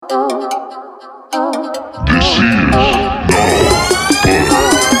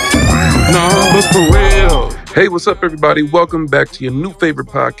Hey, what's up, everybody? Welcome back to your new favorite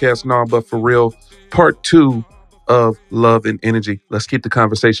podcast, Nah But For Real, part 2 of Love and Energy. Let's keep the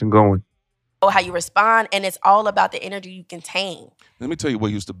conversation going. How you respond, and it's all about the energy you contain. Let me tell you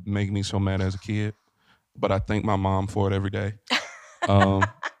what used to make me so mad as a kid, but I thank my mom for it every day. I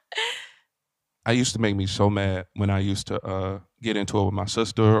used to make me so mad when I used to get into it with my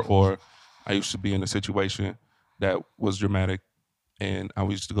sister, or I used to be in a situation that was dramatic, and I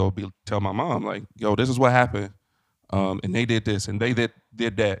used to tell my mom, like, yo, this is what happened, and they did this, and they did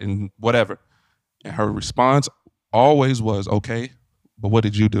that, and whatever. And her response always was, okay, but what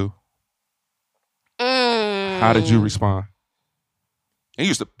did you do? How did you respond? It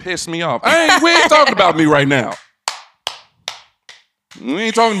used to piss me off. We ain't talking about me right now. We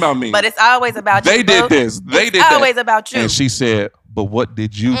ain't talking about me. But it's always about you. They did this. They did that. It's always about you. And she said, but what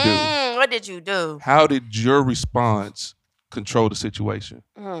did you do? What did you do? How did your response control the situation?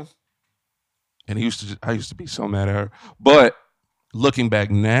 And I used to be so mad at her. But looking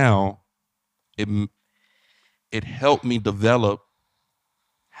back now, it helped me develop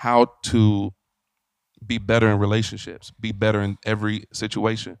how to be better in relationships, be better in every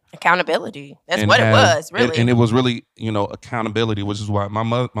situation. Accountability. That's what it was, really. And it was really, accountability, which is why my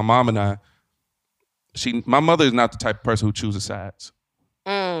mom and I, my mother is not the type of person who chooses sides.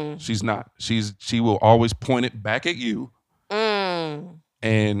 She's not. She will always point it back at you.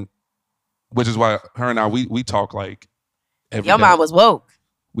 And which is why her and I, we talk like every day. Your mom was woke.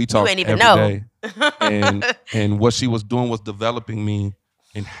 We talk you ain't even every know. day. And what she was doing was developing me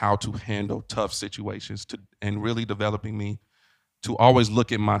in how to handle tough situations, and really developing me to always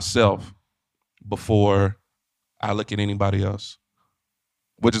look at myself before I look at anybody else.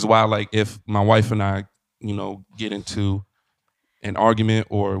 Which is why, like, if my wife and I, get into an argument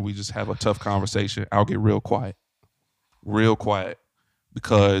or we just have a tough conversation, I'll get real quiet,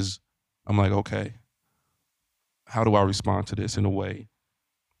 because I'm like, okay, how do I respond to this in a way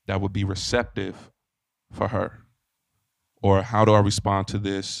that would be receptive for her? Or how do I respond to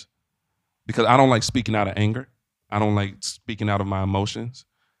this? Because I don't like speaking out of anger. I don't like speaking out of my emotions,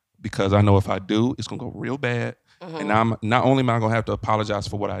 because I know if I do, it's going to go real bad. And I'm not only am I going to have to apologize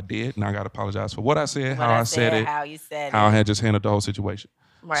for what I did, and I got to apologize for what I said, how I said it, how you said how it. I had just handled the whole situation.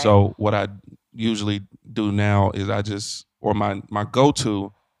 Right. So what I usually do now is my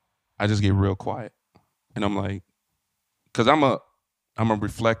go-to, I just get real quiet. And I'm like, because I'm a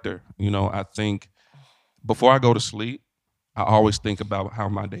reflector. I think before I go to sleep, I always think about how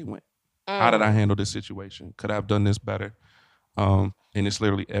my day went. How did I handle this situation? Could I have done this better? And it's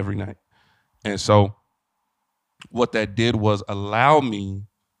literally every night. And so what that did was allow me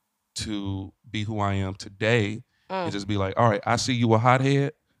to be who I am today and just be like, all right, I see you a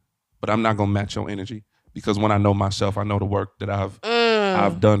hothead, but I'm not going to match your energy, because when I know myself, I know the work that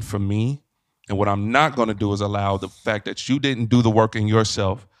I've done for me. And what I'm not going to do is allow the fact that you didn't do the work in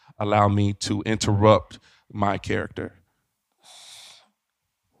yourself allow me to interrupt my character.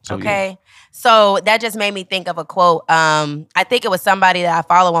 So, okay. Yeah. So that just made me think of a quote. I think it was somebody that I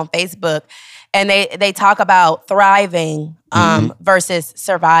follow on Facebook, and they talk about thriving versus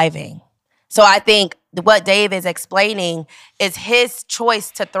surviving. So I think what Dave is explaining is his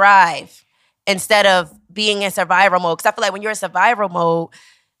choice to thrive instead of being in survival mode. Because I feel like when you're in survival mode,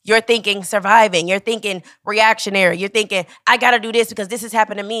 you're thinking surviving. You're thinking reactionary. You're thinking, I got to do this because this has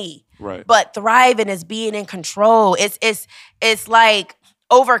happened to me. Right. But thriving is being in control. It's like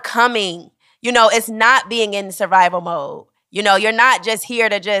overcoming. It's not being in survival mode. You're not just here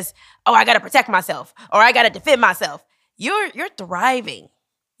to just, I got to protect myself or I got to defend myself. You're thriving.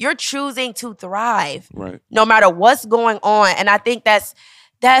 You're choosing to thrive, Right, no matter what's going on. And I think that's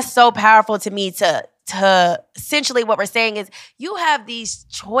so powerful to me to essentially what we're saying is you have these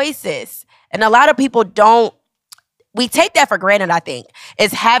choices. And a lot of people we take that for granted, I think,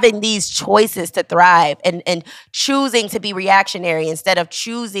 is having these choices to thrive and choosing to be reactionary instead of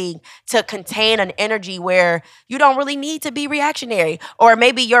choosing to contain an energy where you don't really need to be reactionary. Or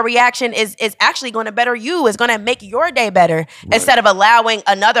maybe your reaction is actually going to better you, is going to make your day better, instead of allowing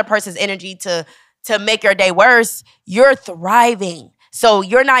another person's energy to make your day worse. You're thriving. So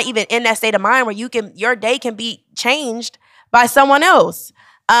you're not even in that state of mind where your day can be changed by someone else.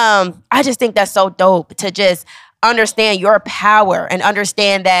 I just think that's so dope to just understand your power and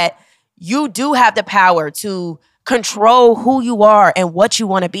understand that you do have the power to control who you are and what you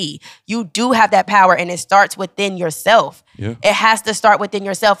want to be. You do have that power, and it starts within yourself. Yeah. It has to start within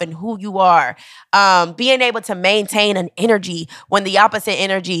yourself and who you are. Being able to maintain an energy when the opposite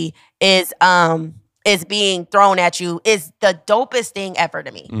energy is being thrown at you is the dopest thing ever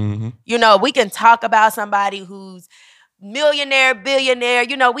to me. Mm-hmm. We can talk about somebody who's millionaire, billionaire.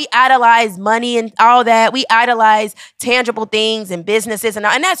 You know, we idolize money and all that. We idolize tangible things and businesses and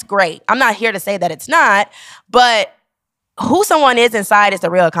that's great. I'm not here to say that it's not, but who someone is inside is the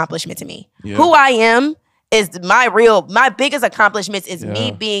real accomplishment to me. Yeah. Who I am is my biggest accomplishment is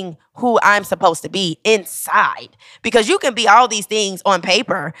me being who I'm supposed to be inside. Because you can be all these things on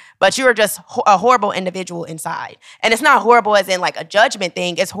paper, but you're just a horrible individual inside. And it's not horrible as in like a judgment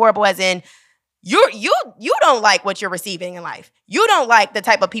thing. It's horrible as in you don't like what you're receiving in life. You don't like the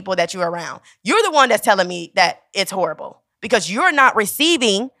type of people that you're around. You're the one that's telling me that it's horrible because you're not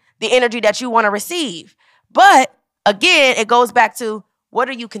receiving the energy that you want to receive. But again, it goes back to what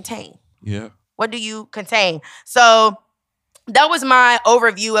do you contain? Yeah. What do you contain? So that was my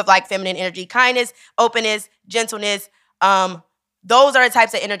overview of like feminine energy: kindness, openness, gentleness. Those are the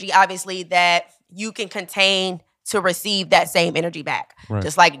types of energy, obviously, that you can contain to receive that same energy back. Right.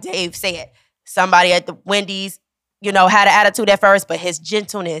 Just like Dave said, somebody at the Wendy's, you know, had an attitude at first, but his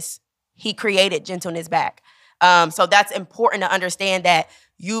gentleness, he created gentleness back. So that's important to understand that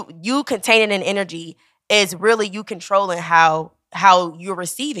you containing an energy is really you controlling how you're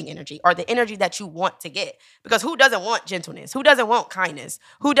receiving energy or the energy that you want to get. Because who doesn't want gentleness? Who doesn't want kindness?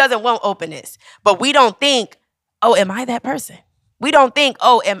 Who doesn't want openness? But we don't think, oh, am I that person? We don't think,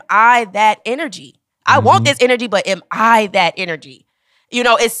 oh, am I that energy? I want this energy, but am I that energy? You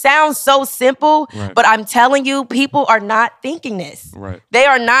know, it sounds so simple, but I'm telling you, people are not thinking this. Right. They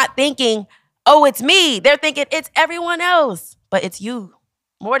are not thinking, oh, it's me. They're thinking it's everyone else, but it's you.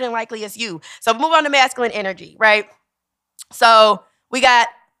 More than likely, it's you. So move on to masculine energy, right? So we got,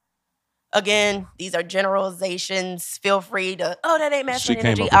 again, these are generalizations. Feel free to, oh, that ain't masculine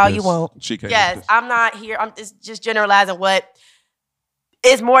energy, all you want. Yes, I'm not here. I'm just generalizing what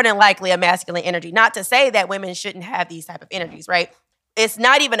is more than likely a masculine energy. Not to say that women shouldn't have these type of energies, right? It's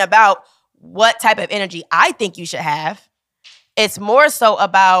not even about what type of energy I think you should have. It's more so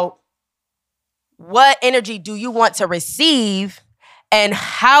about what energy do you want to receive and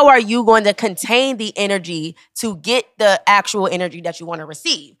how are you going to contain the energy to get the actual energy that you want to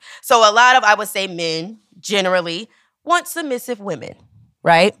receive? So a lot of, I would say, men generally want submissive women,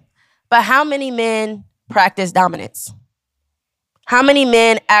 right? But how many men practice dominance? How many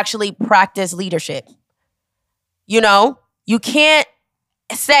men actually practice leadership? You know, you can't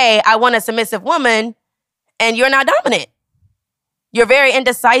say, I want a submissive woman, and you're not dominant. You're very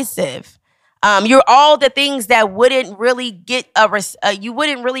indecisive. You're all the things that wouldn't really get you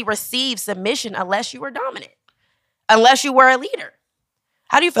wouldn't really receive submission unless you were dominant, unless you were a leader.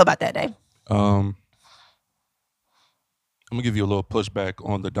 How do you feel about that, Dave? I'm gonna give you a little pushback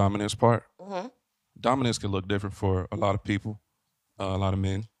on the dominance part. Mm-hmm. Dominance can look different for a lot of people, a lot of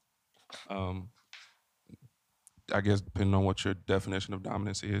men. I guess depending on what your definition of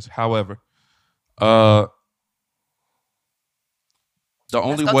dominance is. However, the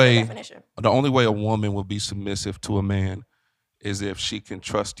only way a woman will be submissive to a man is if she can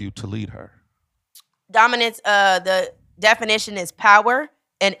trust you to lead her. Dominance, the definition is power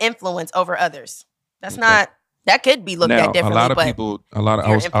and influence over others. That's not, that could be looked at differently. A lot of people,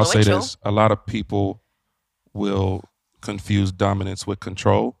 I'll say this, a lot of people will confuse dominance with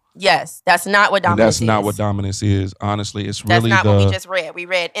control. Yes, that's not what dominance is. That's not what dominance is. Honestly, it's really that's not what we just read. We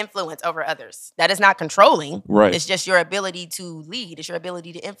read influence over others. That is not controlling. Right. It's just your ability to lead. It's your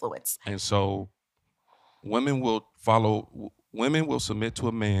ability to influence. And so women will submit to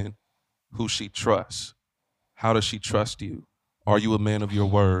a man who she trusts. How does she trust you? Are you a man of your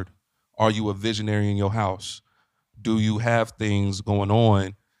word? Are you a visionary in your house? Do you have things going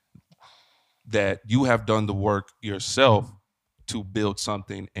on that you have done the work yourself to build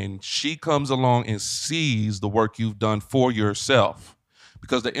something, and she comes along and sees the work you've done for yourself?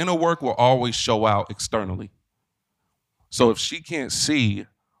 Because the inner work will always show out externally. So if she can't see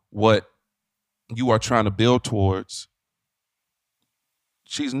what you are trying to build towards,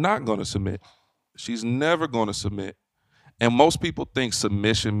 she's not going to submit. She's never going to submit. And most people think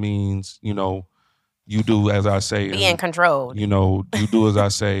submission means, you know, you do as I say. Being controlled. You know, you do as I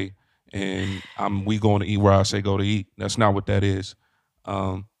say, and we going to eat where I say go to eat. That's not what that is.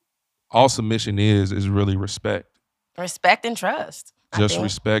 All submission is really respect. Respect and trust. Just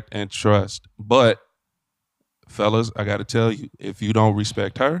respect and trust. But fellas, I got to tell you, if you don't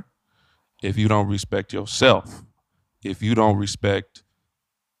respect her, if you don't respect yourself, if you don't respect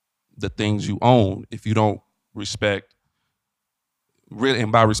the things you own, if you don't respect, really,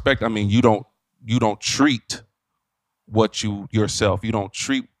 and by respect I mean you don't treat yourself. You don't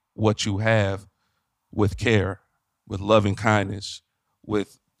treat what you have with care, with loving kindness,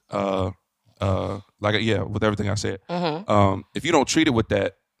 with with everything I said. Mm-hmm. If you don't treat it with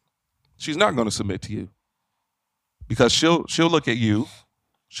that, she's not going to submit to you, Because she'll look at you,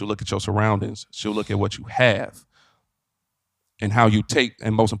 she'll look at your surroundings, she'll look at what you have, and how you take,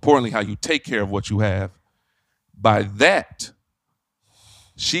 and most importantly, how you take care of what you have. By that,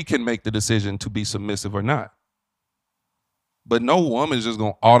 she can make the decision to be submissive or not. But no woman is just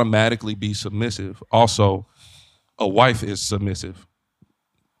going to automatically be submissive. Also, a wife is submissive,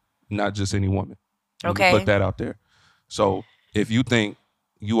 not just any woman. Okay. Put that out there. So if you think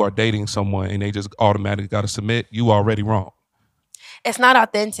you are dating someone and they just automatically got to submit, you already wrong. It's not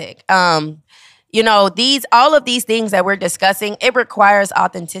authentic. All of these things that we're discussing, it requires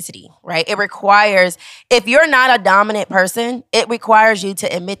authenticity, right? It requires, if you're not a dominant person, it requires you to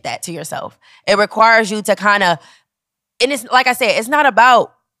admit that to yourself. It requires you to kind of, and it's like I said, it's not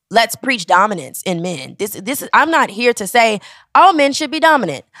about let's preach dominance in men. This is, I'm not here to say all men should be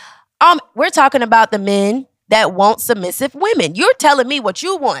dominant. We're talking about the men that want submissive women. You're telling me what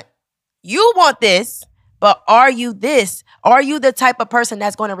you want. You want this, but are you this? Are you the type of person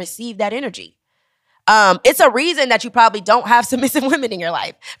that's going to receive that energy? It's a reason that you probably don't have submissive women in your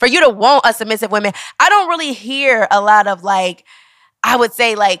life. For you to want a submissive woman, I don't really hear a lot of like, I would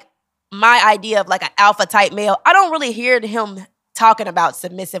say like my idea of like an alpha type male. I don't really hear him talking about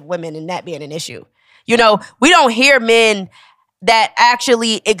submissive women and that being an issue. We don't hear men that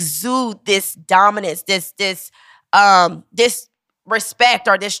actually exude this dominance, this respect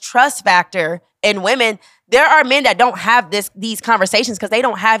or this trust factor in women. There are men that don't have these conversations because they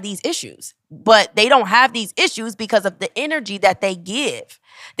don't have these issues. But they don't have these issues because of the energy that they give.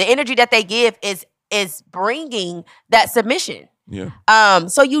 The energy that they give is bringing that submission. Yeah.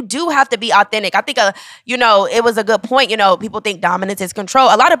 So you do have to be authentic. I think, it was a good point. People think dominance is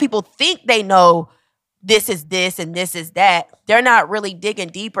control. A lot of people think they know this is this and this is that. They're not really digging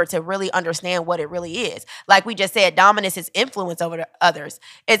deeper to really understand what it really is. Like we just said, dominance is influence over others.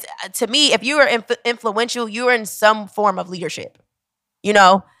 It's, to me, if you are influential, you're in some form of leadership.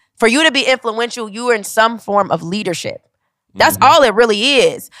 For you to be influential, you are in some form of leadership. That's all it really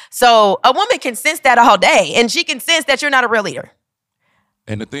is. So a woman can sense that all day, and she can sense that you're not a real leader.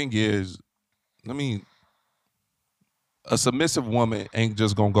 And the thing is, a submissive woman ain't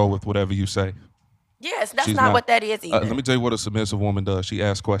just going to go with whatever you say. Yes, that's not what that is either. Let me tell you what a submissive woman does. She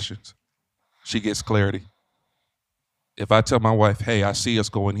asks questions. She gets clarity. If I tell my wife, hey, I see us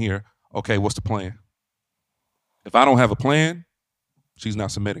going here, okay, what's the plan? If I don't have a plan, she's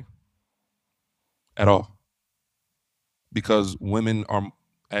not submitting at all. Because women are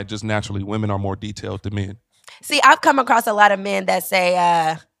more detailed than men. See, I've come across a lot of men that say,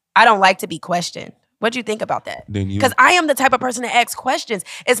 I don't like to be questioned. What do you think about that? Because I am the type of person that asks questions.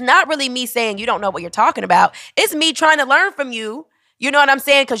 It's not really me saying you don't know what you're talking about. It's me trying to learn from you. You know what I'm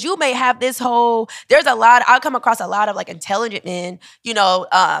saying? Because you may have I'll come across a lot of like intelligent men,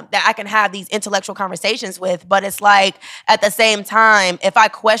 that I can have these intellectual conversations with. But it's like, at the same time, if I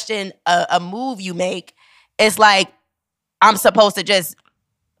question a move you make, it's like, I'm supposed to just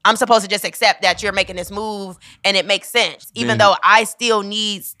accept that you're making this move and it makes sense, even though I still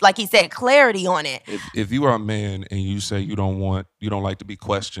need, like he said, clarity on it. If you are a man and you say you don't like to be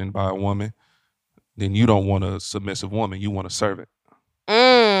questioned by a woman, then you don't want a submissive woman. You want a servant.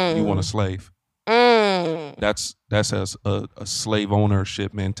 You want a slave. That's a slave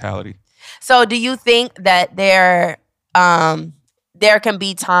ownership mentality. So do you think that there can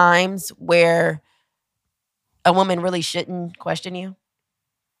be times where a woman really shouldn't question you?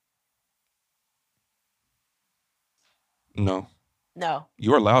 No.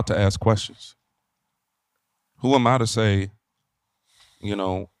 You're allowed to ask questions. Who am I to say,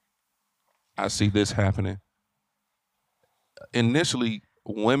 I see this happening? Initially,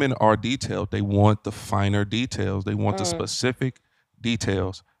 women are detailed. They want the finer details. They want the specific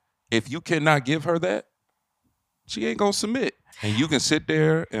details. If you cannot give her that, she ain't gonna submit. And you can sit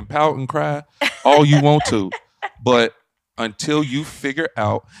there and pout and cry all you want to. But until you figure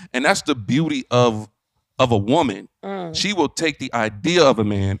out, and that's the beauty of a woman, she will take the idea of a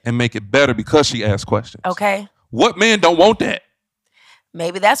man and make it better because she asks questions. Okay. What man don't want that?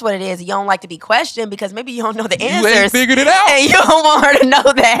 Maybe that's what it is. You don't like to be questioned because maybe you don't know the answers. You ain't figured it out. And you don't want her to know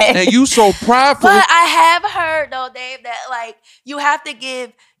that. And you so prideful. But I have heard though, Dave, that like you have to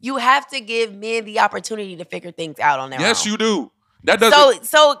give men the opportunity to figure things out on their own. Yes, you do. That doesn't.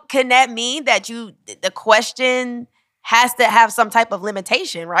 So can that mean that the question has to have some type of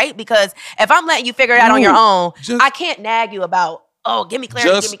limitation, right? Because if I'm letting you figure it out on your own, I can't nag you about, give me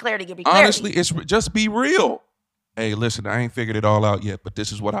clarity, give me clarity. Honestly, it's just be real. Hey, listen, I ain't figured it all out yet, but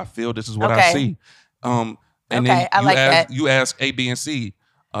this is what I feel. This is what I see. And then you ask A, B, and C.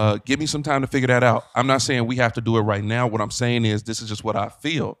 Give me some time to figure that out. I'm not saying we have to do it right now. What I'm saying is this is just what I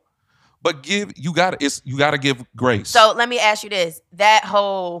feel. But you gotta give grace. So let me ask you this: that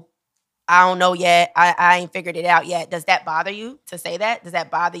whole I don't know yet. I ain't figured it out yet. Does that bother you to say that? Does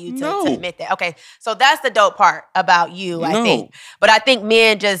that bother you No. to admit that? Okay, so that's the dope part about you, I No. think. But I think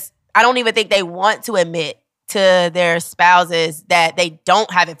men I don't even think they want to admit to their spouses that they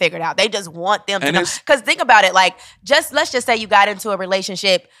don't have it figured out. They just want them to know. Because think about it, like, let's just say you got into a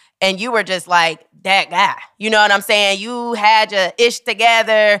relationship and you were just like that guy. You know what I'm saying? You had your ish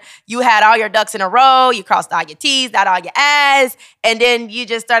together. You had all your ducks in a row. You crossed all your T's, dot all your I's. And then you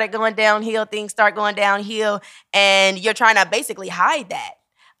just started going downhill. Things start going downhill. And you're trying to basically hide that.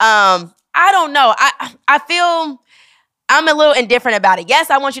 I don't know. I feel I'm a little indifferent about it.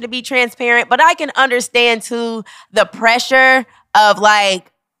 Yes, I want you to be transparent, but I can understand too the pressure of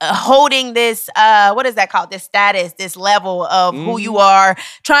like, holding this, what is that called? This status, this level of who you are,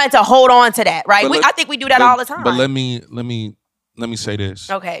 trying to hold on to that, right? I think we do that all the time. But let me say this.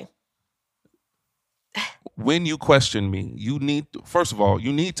 Okay. When you question me, first of all,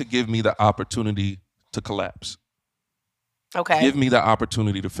 you need to give me the opportunity to collapse. Okay. Give me the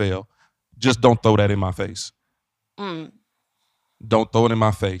opportunity to fail. Just don't throw that in my face. Don't throw it in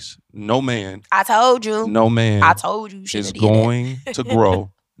my face. No man. I told you. No man. I told you. Is going to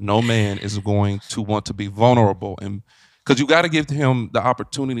grow. No man is going to want to be vulnerable, and because you got to give him the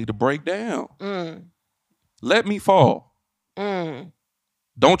opportunity to break down. Let me fall.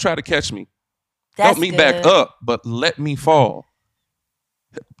 Don't try to catch me. Help me back up, but let me fall.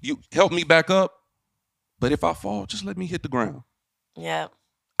 You help me back up, but if I fall, just let me hit the ground. Yeah.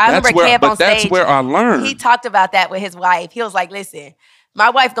 I remember Kev on stage. That's where I learned. He talked about that with his wife. He was like, listen,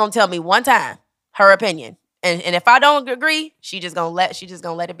 my wife gonna tell me one time her opinion. And if I don't agree, she just gonna let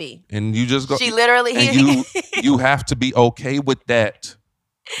it be. And you just go. She literally. And you have to be okay with that.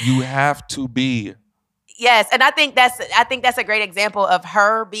 You have to be. Yes, and I think that's a great example of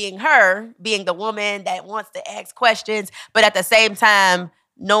her, being the woman that wants to ask questions, but at the same time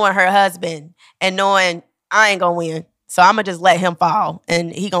knowing her husband and knowing I ain't gonna win. So I'm gonna just let him fall,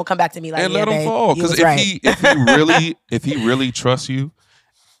 and he gonna come back to me like, and yeah, let him babe, fall. Because if he really trusts you,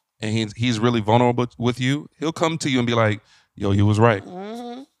 and he's really vulnerable with you, he'll come to you and be like, "Yo, you was right.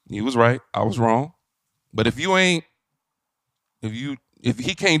 You was right. I was wrong." But if he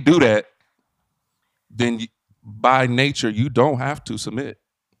can't do that, then by nature you don't have to submit.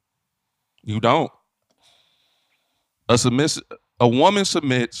 You don't. A woman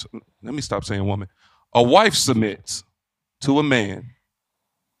submits. Let me stop saying woman. A wife submits to a man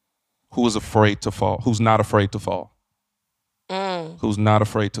who is afraid to fall, who's not afraid to fall, who's not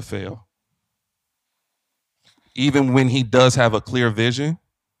afraid to fail. Even when he does have a clear vision,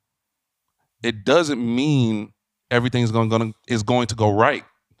 it doesn't mean everything's going to go right.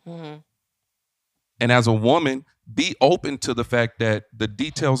 And as a woman, be open to the fact that the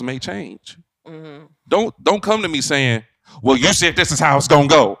details may change. Don't come to me saying, well, you said this is how it's going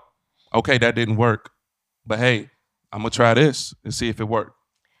to go. Okay, that didn't work. But hey, I'm going to try this and see if it worked.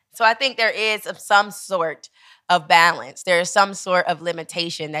 So I think there is some sort of balance. There is some sort of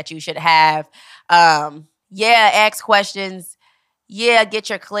limitation that you should have. Ask questions. Yeah, get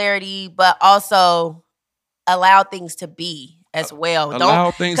your clarity, but also allow things to be as well.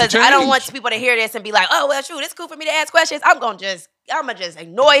 Allow things to change. Because I don't want people to hear this and be like, oh, well, shoot, it's cool for me to ask questions. I'm going to just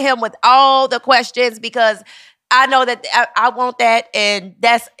annoy him with all the questions because I know that I want that, and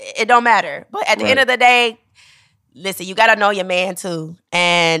it don't matter. But at the end of the day, listen, you got to know your man too.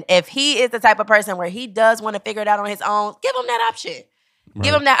 And if he is the type of person where he does want to figure it out on his own, give him that option. Right.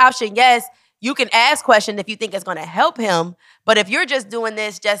 Give him that option. Yes, you can ask questions if you think it's going to help him. But if you're just doing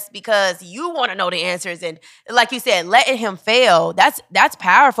this just because you want to know the answers and, like you said, letting him fail, that's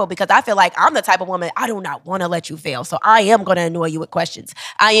powerful, because I feel like I'm the type of woman, I do not want to let you fail. So I am going to annoy you with questions.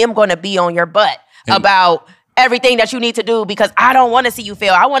 I am going to be on your butt about everything that you need to do, because I don't want to see you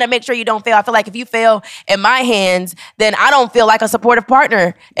fail. I want to make sure you don't fail. I feel like if you fail in my hands, then I don't feel like a supportive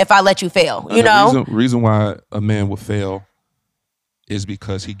partner if I let you fail. You know? Reason why a man will fail is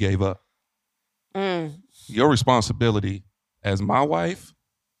because he gave up. Your responsibility as my wife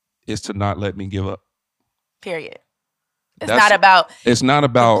is to not let me give up. Period. It's not about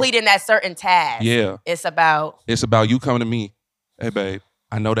completing that certain task. Yeah. It's about you coming to me, hey babe,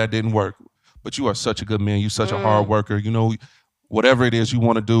 I know that didn't work, but you are such a good man. You're such a hard worker. You know, whatever it is you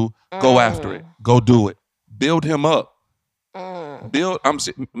want to do, go after it. Go do it. Build him up.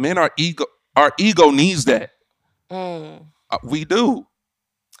 Men, our ego needs that. We do.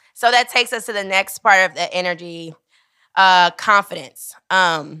 So that takes us to the next part of the energy, confidence.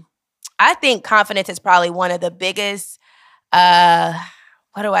 I think confidence is probably one of the biggest,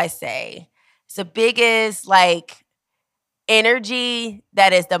 what do I say? It's the biggest, like, energy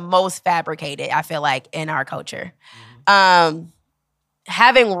that is the most fabricated, I feel like, in our culture.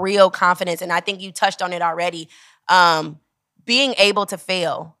 Having real confidence, and I think you touched on it already, being able to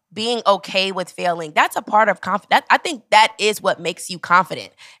fail, being okay with failing, that's a part of confidence. I think that is what makes you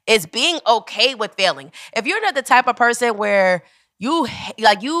confident, is being okay with failing. If you're not the type of person where you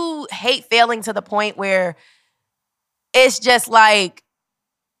hate failing to the point where it's just like,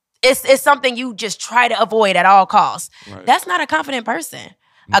 it's something you just try to avoid at all costs. Right. That's not a confident person.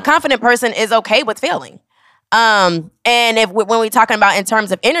 No. A confident person is okay with failing. And when we're talking about in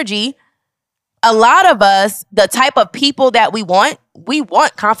terms of energy, a lot of us, the type of people that we want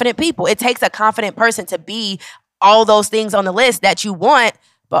confident people. It takes a confident person to be all those things on the list that you want,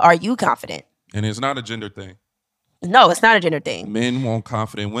 but are you confident? And it's not a gender thing. No, it's not a gender thing. Men want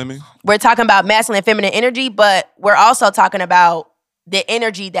confident women. We're talking about masculine and feminine energy, but we're also talking about the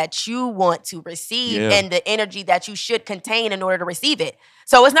energy that you want to receive and the energy that you should contain in order to receive it.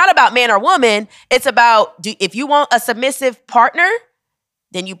 So it's not about man or woman. It's about, if you want a submissive partner,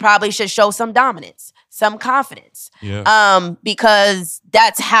 then you probably should show some dominance, some confidence. Yeah. Because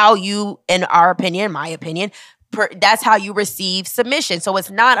that's how you, in our opinion, my opinion, that's how you receive submission. So it's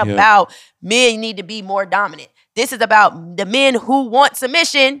not about men need to be more dominant. This is about the men who want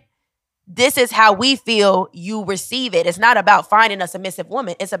submission. This is how we feel you receive it. It's not about finding a submissive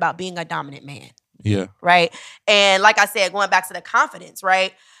woman. It's about being a dominant man. Yeah. Right? And like I said, going back to the confidence,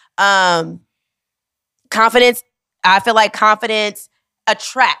 right? Confidence, I feel like confidence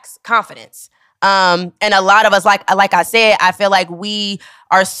attracts confidence. And a lot of us, like I said, I feel like we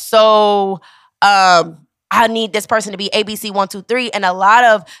are so, I need this person to be ABC 1, 2, 3. And a lot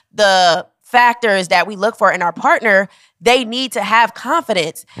of the factors that we look for in our partner, they need to have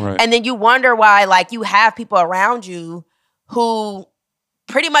confidence. Right. And then you wonder why, like, you have people around you who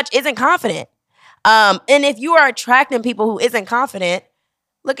pretty much isn't confident. And if you are attracting people who isn't confident,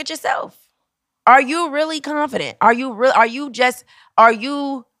 look at yourself. Are you really confident? Are you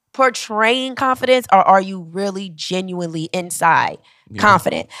portraying confidence, or are you really genuinely inside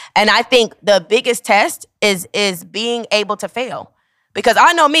confident? And I think the biggest test is being able to fail. Because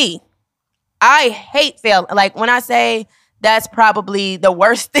I know me, I hate fail. Like, when I say that's probably the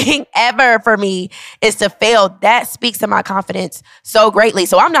worst thing ever for me is to fail, that speaks to my confidence so greatly.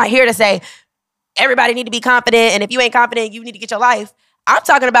 So I'm not here to say everybody need to be confident, and if you ain't confident, you need to get your life. I'm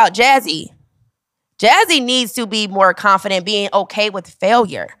talking about Jazzy. Jazzy needs to be more confident, being okay with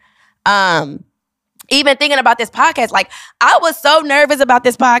failure. Even thinking about this podcast, like, I was so nervous about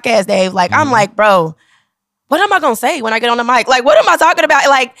this podcast, Dave. Like, I'm like, bro, what am I going to say when I get on the mic? Like, what am I talking about?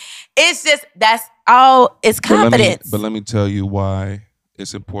 Like, it's just, that's all, it's confidence. But let me tell you why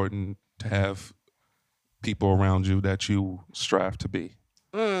it's important to have people around you that you strive to be.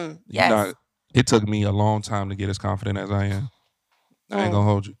 Yes. It took me a long time to get as confident as I am. I ain't going to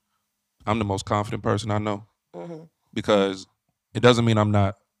hold you. I'm the most confident person I know. Because it doesn't mean I'm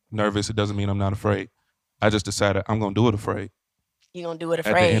not nervous. It doesn't mean I'm not afraid. I just decided I'm going to do it afraid. You're going to do it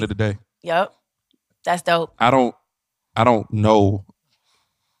afraid. At the end of the day. Yep. That's dope. I don't know.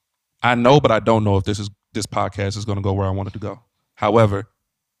 I know, but I don't know if this podcast is going to go where I want it to go. However,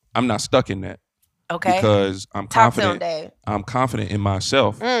 I'm not stuck in that. Okay. Because I'm confident. I'm confident in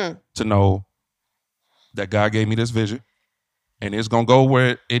myself to know that God gave me this vision, and it's going to go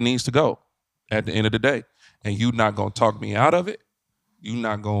where it needs to go at the end of the day. And you're not going to talk me out of it. You're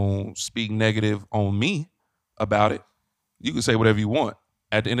not going to speak negative on me about it. You can say whatever you want.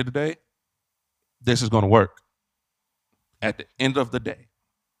 At the end of the day, this is going to work. At the end of the day,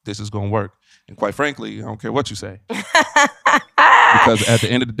 this is going to work. And quite frankly, I don't care what you say. Because at the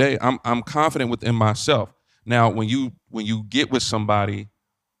end of the day, I'm confident within myself. Now, when you get with somebody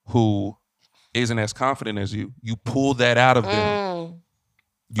who isn't as confident as you pull that out of them.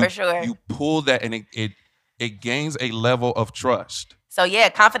 For sure. You pull that, and it gains a level of trust. So yeah,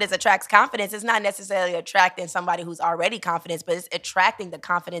 confidence attracts confidence. It's not necessarily attracting somebody who's already confident, but it's attracting the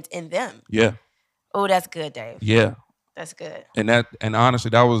confidence in them. Yeah. Oh, that's good, Dave. Yeah. That's good. And honestly,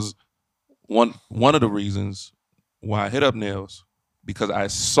 that was one of the reasons why I hit up Nels, because I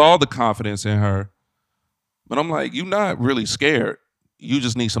saw the confidence in her. But I'm like, you're not really scared. You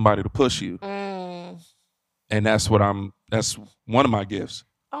just need somebody to push you. And that's one of my gifts.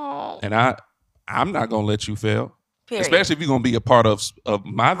 Oh. And I'm not gonna let you fail. Period. Especially if you're gonna be a part of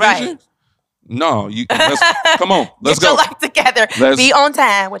my vision. Right. No, come on, let's get go. Your life together. Be on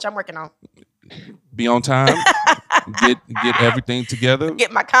time, which I'm working on. Be on time. get everything together.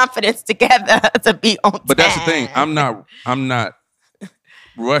 Get my confidence together to be on time. But that's the thing. I'm not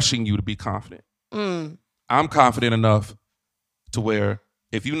rushing you to be confident. I'm confident enough to where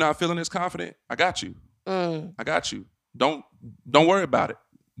if you're not feeling as confident, I got you. I got you. Don't worry about it.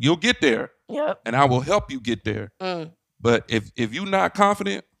 You'll get there, Yep. and I will help you get there. Mm. But if you're not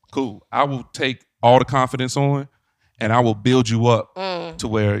confident, cool. I will take all the confidence on, and I will build you up to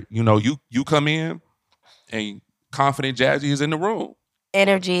where you come in and confident Jazzy is in the room.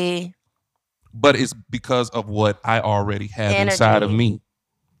 Energy. But it's because of what I already have inside of me.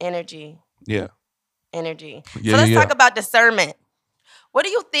 Energy. Yeah. Energy. Yeah, So let's yeah. talk about discernment. What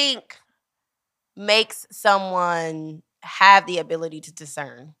do you think makes someone have the ability to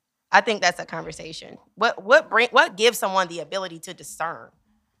discern? I think that's a conversation. What gives someone the ability to discern?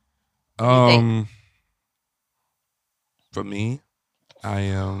 What do you think? For me, I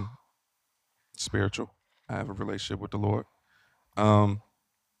am spiritual. I have a relationship with the Lord.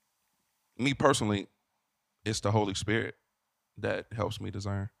 Me personally, it's the Holy Spirit that helps me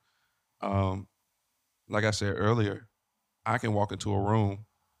discern. Like I said earlier, I can walk into a room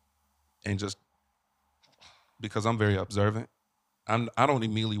and just because I'm very observant, I don't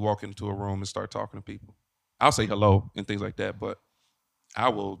immediately walk into a room and start talking to people. I'll say hello and things like that, but I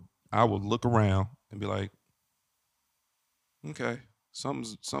will look around and be like, okay,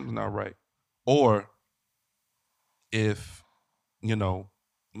 something's not right. Or if,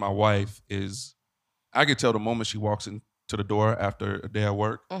 my wife is, I can tell the moment she walks into the door after a day at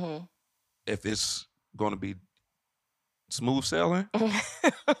work, if it's going to be smooth sailing or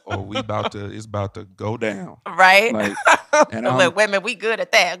it's about to go down. Right? Like, and look, women, we good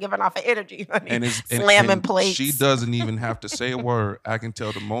at that, giving off of energy, honey. And slamming and plates. She doesn't even have to say a word. I can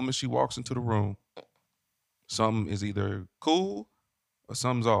tell the moment she walks into the room, something is either cool or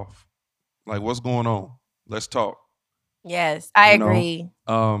something's off. Like, what's going on? Let's talk. Yes, I agree.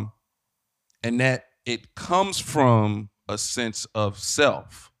 And that it comes from a sense of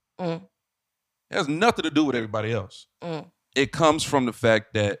self. It has nothing to do with everybody else. It comes from the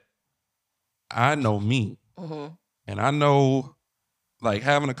fact that I know me. And I know, like,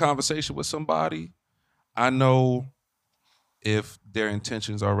 having a conversation with somebody, I know if their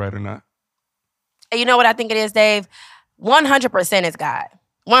intentions are right or not. And you know what I think it is, Dave? 100% is God.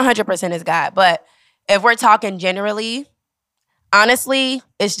 100% is God. But if we're talking generally, honestly,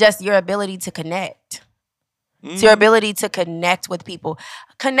 it's just your ability to connect. It's your ability to connect with people.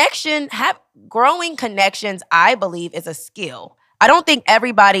 Growing connections, I believe, is a skill. I don't think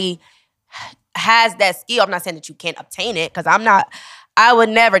everybody has that skill. I'm not saying that you can't obtain it, because I would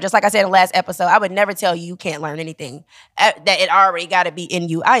never, just like I said in the last episode, I would never tell you can't learn anything, that it already got to be in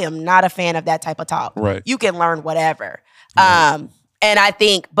you. I am not a fan of that type of talk. Right. You can learn whatever. Right. And I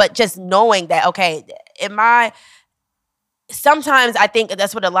think, but just knowing that, okay, sometimes I think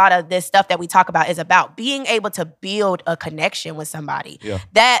that's what a lot of this stuff that we talk about is about, being able to build a connection with somebody. Yeah.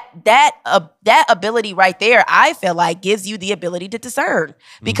 That ability right there, I feel like, gives you the ability to discern,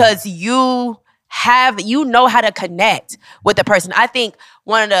 because you know how to connect with the person. I think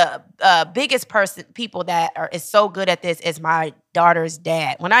one of the biggest people that is so good at this is my daughter's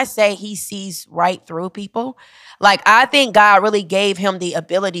dad. When I say he sees right through people, like, I think God really gave him the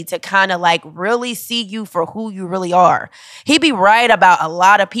ability to kind of like really see you for who you really are. He be right about a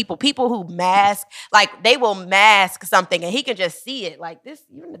lot of people who mask, like they will mask something and he can just see it like this.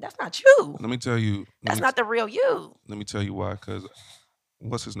 That's not you. Let me tell you. That's not the real you. Let me tell you why. Because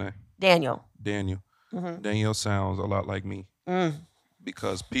what's his name? Daniel. Daniel sounds a lot like me.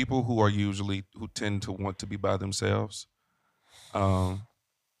 Because people who tend to want to be by themselves, who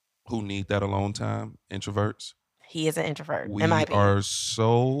need that alone time, introverts. He is an introvert. We are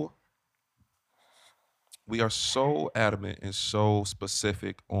so adamant and so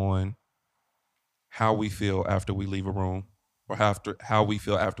specific on how we feel after we leave a room, or how we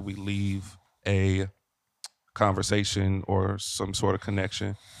feel after we leave a conversation or some sort of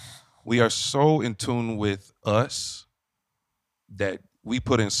connection. We are so in tune with us that we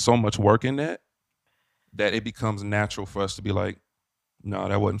put in so much work in that it becomes natural for us to be like, no,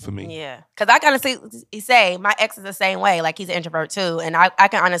 that wasn't for me. Yeah. Because I can honestly say my ex is the same way. Like, he's an introvert too. And I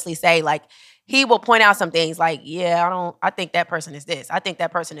can honestly say, like, he will point out some things like, yeah, I think that person is this. I think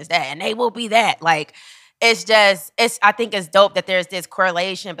that person is that. And they will be that. Like, I think it's dope that there's this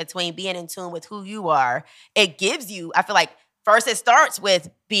correlation between being in tune with who you are. It gives you, I feel like, first it starts with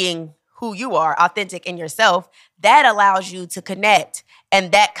being who you are, authentic in yourself. That allows you to connect.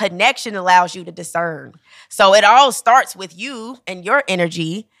 And that connection allows you to discern. So it all starts with you and your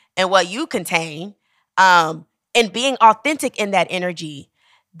energy and what you contain, and being authentic in that energy.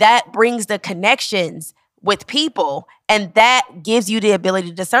 That brings the connections with people, and that gives you the ability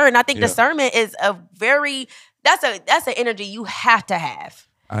to discern. I think discernment is that's an energy you have to have.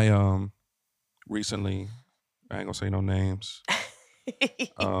 I recently, I ain't gonna say no names.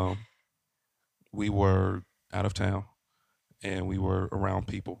 We were out of town, and we were around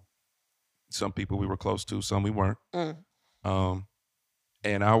people. Some people we were close to, some we weren't. Um,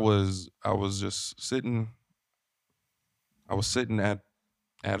 and I was just sitting. I was sitting at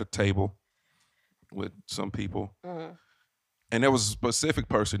a table with some people, and there was a specific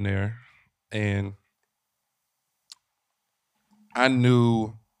person there, and I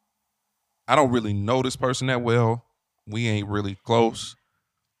knew I don't really know this person that well. We ain't really close.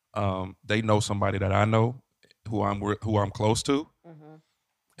 They know somebody that I know who I'm close to,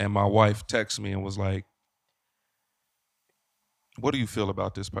 and my wife texted me and was like, "What do you feel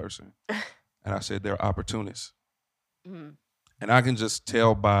about this person?" And I said, "They're opportunists," and I can just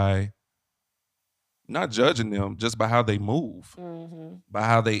tell by not judging them, just by how they move, by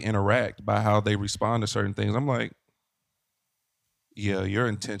how they interact, by how they respond to certain things. I'm like, yeah, your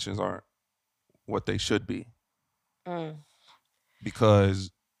intentions aren't what they should be.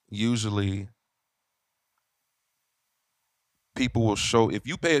 Because usually people will show, if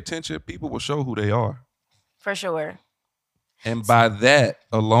you pay attention, people will show who they are. For sure. And by that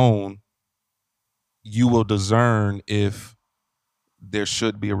alone, you will discern if there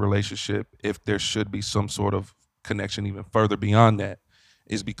should be a relationship, if there should be some sort of connection even further beyond that,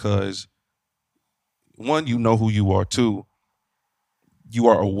 is because one, you know who you are. Two, you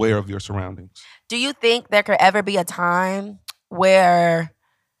are aware of your surroundings. Do you think there could ever be a time where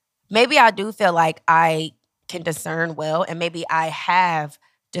maybe I do feel like I can discern well, and maybe I have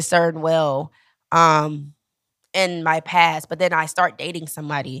discerned well in my past, but then I start dating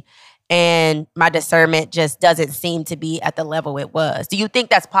somebody and my discernment just doesn't seem to be at the level it was? Do you think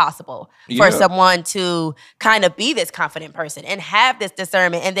that's possible for someone to kind of be this confident person and have this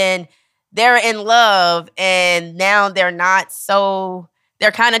discernment, and then they're in love and now they're not so,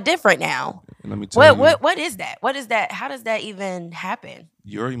 they're kind of different now? Let me tell you. What is that? What is that? How does that even happen?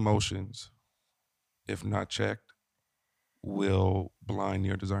 Your emotions, if not checked, will blind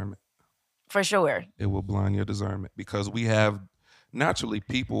your discernment. For sure. It will blind your discernment because we have, naturally,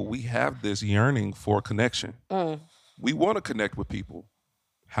 people, we have this yearning for connection. We want to connect with people.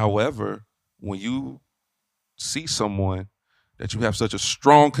 However, when you see someone that you have such a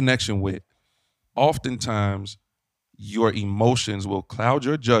strong connection with, oftentimes your emotions will cloud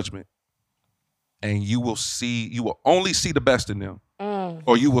your judgment, and you will only see the best in them,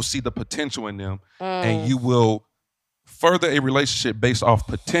 or you will see the potential in them, and you will further a relationship based off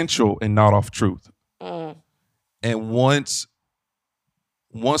potential and not off truth. And once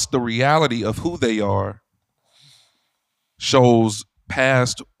the reality of who they are shows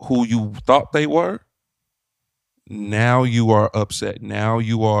past who you thought they were, now you are upset. Now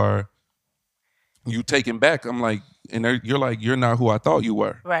you taken back. I'm like, and you're like, you're not who I thought you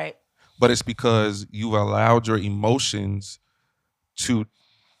were. Right. But it's because you've allowed your emotions to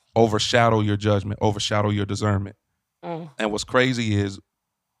overshadow your judgment, overshadow your discernment. And what's crazy is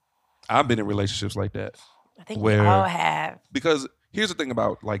I've been in relationships like that. I think we all have. Because here's the thing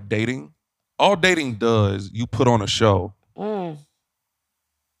about like dating. All dating does, you put on a show.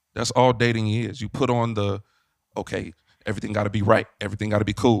 That's all dating is. You put on the, okay, everything got to be right. Everything got to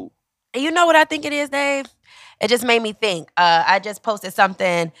be cool. And you know what I think it is, Dave? It just made me think. I just posted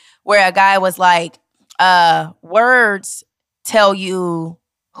something where a guy was like, words tell you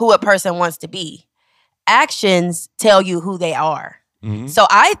who a person wants to be. Actions tell you who they are. So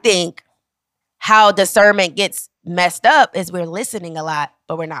I think how discernment gets messed up is we're listening a lot,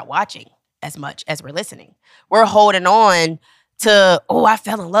 but we're not watching as much as we're listening. We're holding on to, oh, I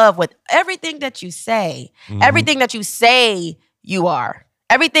fell in love with everything that you say. Everything that you say you are.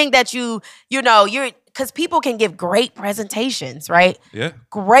 Everything that you're, because people can give great presentations, right? Yeah.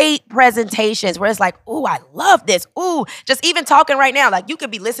 Great presentations where it's like, ooh, I love this. Ooh, just even talking right now, like you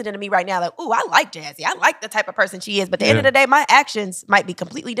could be listening to me right now, like, ooh, I like Jazzy. I like the type of person she is. But at the end of the day, my actions might be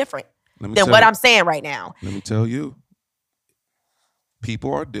completely different than what I'm saying right now. Let me tell you,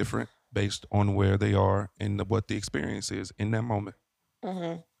 people are different based on where they are and what the experience is in that moment.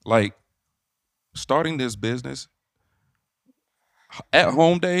 Like starting this business, at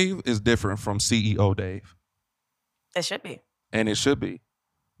home Dave is different from CEO Dave. It should be. And it should be.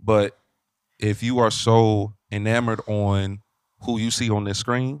 But if you are so enamored on who you see on this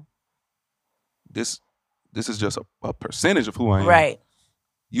screen, this is just a percentage of who I am. Right.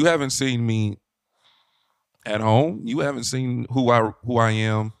 You haven't seen me at home. You haven't seen who I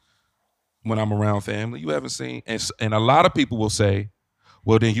am when I'm around family. You haven't seen, and a lot of people will say,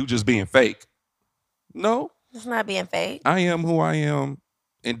 well, then you just being fake. No. It's not being fake. I am who I am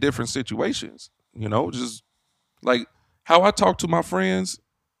in different situations. Just like how I talk to my friends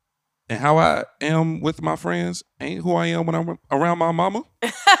and how I am with my friends ain't who I am when I'm around my mama.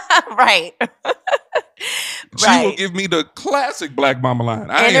 Right. She will Right. give me the classic black mama line.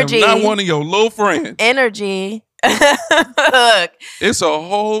 I Energy. am not one of your little friends. Energy. Look, It's a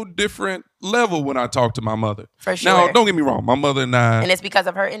whole different level when I talk to my mother. for sure. Now, don't get me wrong. My mother and I, And it's because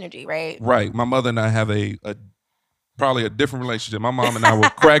of her energy, right? right, my mother and I have probably a different relationship. My mom and I will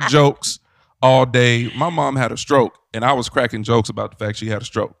crack jokes all day. My mom had a stroke, and I was cracking jokes about the fact she had a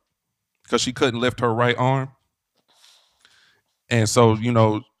stroke because she couldn't lift her right arm. And so,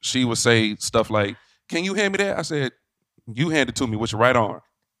 she would say stuff like, "Can you hand me that?" I said, "You hand it to me with your right arm."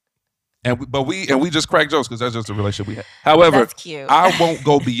 And we just crack jokes because that's just the relationship we have. However, That's cute. I won't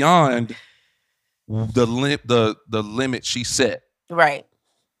go beyond the limit she set. Right.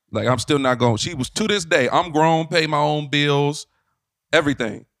 Like, I'm still not going. She was, to this day, I'm grown, pay my own bills,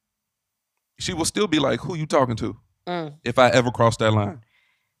 everything. She will still be like, "Who you talking to?" If I ever cross that line.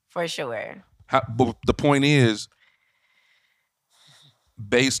 For sure. But the point is,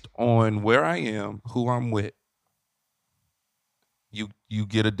 based on where I am, who I'm with, you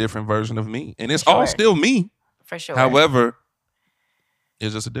get a different version of me. And it's all Sure. still me. For sure. However,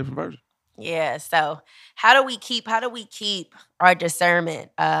 it's just a different version. Yeah. So how do we keep our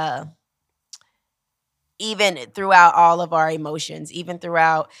discernment even throughout all of our emotions, even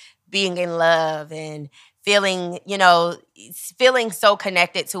throughout being in love and feeling so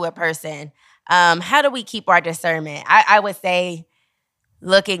connected to a person? How do we keep our discernment? I would say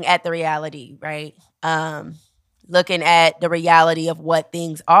looking at the reality, right? Looking at the reality of what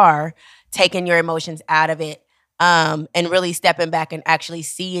things are, taking your emotions out of it, and really stepping back and actually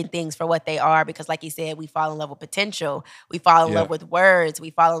seeing things for what they are. Because like you said, we fall in love with potential. We fall in love with words. We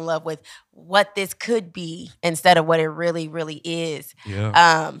fall in love with what this could be instead of what it really, really is.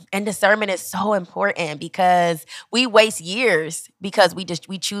 Yeah. And discernment is so important because we waste years because we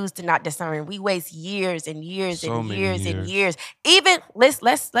choose to not discern. We waste years and years So and many years and years. years. Even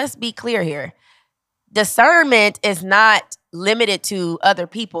let's be clear here. Discernment is not limited to other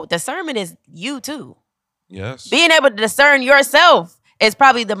people. Discernment is you too. Yes. Being able to discern yourself is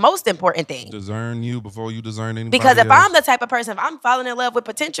probably the most important thing. Discern you before you discern anybody Because if else. I'm the type of person, if I'm falling in love with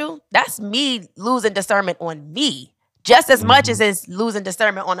potential, that's me losing discernment on me just as much as it's losing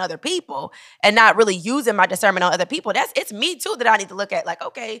discernment on other people and not really using my discernment on other people. It's me too that I need to look at like,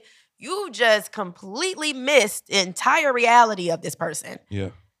 okay, you just completely missed the entire reality of this person. Yeah.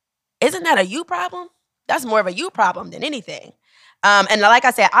 Isn't that a you problem? That's more of a you problem than anything. And like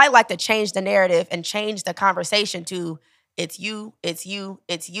I said, I like to change the narrative and change the conversation to it's you, it's you,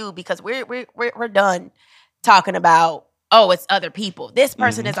 it's you, because we're done talking about, oh, it's other people. This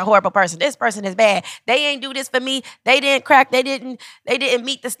person is a horrible person. This person is bad. They ain't do this for me. They didn't crack. They didn't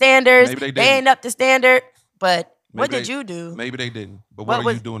meet the standards. Maybe they ain't up to standard. But what Maybe did you do? Maybe they didn't. But What what are you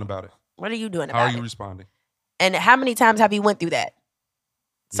was- doing about it? What are you doing How about are you it? responding? And how many times have you went through that?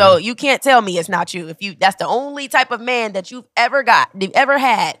 So Yeah. you can't tell me it's not you. That's the only type of man that you've ever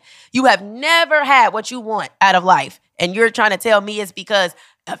had. You have never had what you want out of life. And you're trying to tell me it's because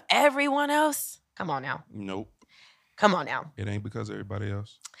of everyone else? Come on now. Nope. Come on now. It ain't because of everybody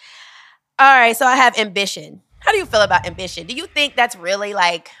else. All right, so I have ambition. How do you feel about ambition? Do you think that's really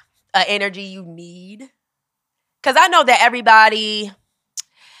like an energy you need? Because I know that everybody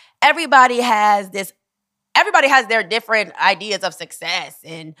has their different ideas of success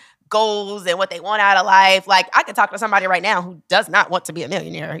and goals and what they want out of life. Like, I could talk to somebody right now who does not want to be a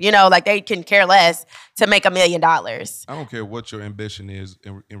millionaire. Like they can care less to make $1 million. I don't care what your ambition is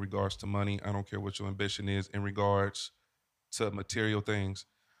in regards to money. I don't care what your ambition is in regards to material things.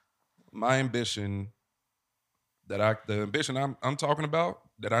 My ambition the ambition I'm talking about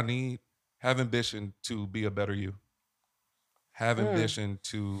that I need, have ambition to be a better you. Have ambition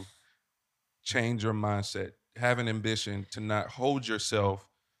to change your mindset. Have an ambition to not hold yourself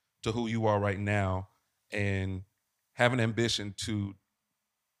to who you are right now, and have an ambition to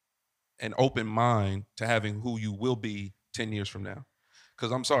an open mind to having who you will be 10 years from now.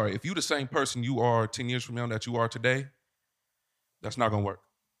 Because I'm sorry, if you're the same person you are 10 years from now that you are today, that's not going to work.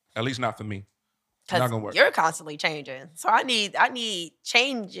 At least not for me. It's not going to work. You're constantly changing. So I need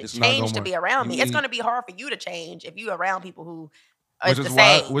change to be around me. It's going to be hard for you to change if you're around people who are the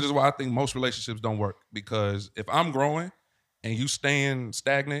same. Which is why I think most relationships don't work. Because if I'm growing and you staying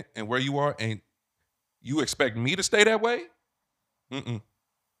stagnant and where you are and you expect me to stay that way,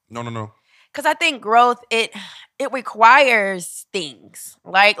 no. Because I think growth, it requires things.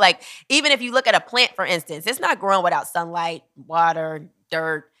 Like even if you look at a plant, for instance, it's not growing without sunlight, water,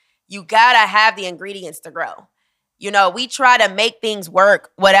 dirt. You got to have the ingredients to grow. We try to make things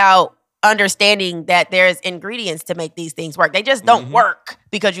work without understanding that there's ingredients to make these things work. They just don't work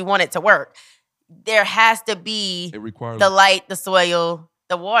because you want it to work. There has to be It requires the light, the soil,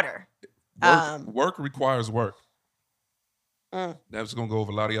 the water. Work requires work. Mm. That's going to go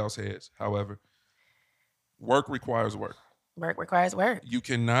over a lot of y'all's heads. However, work requires work. Work requires work. You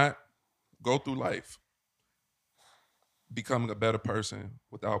cannot go through life becoming a better person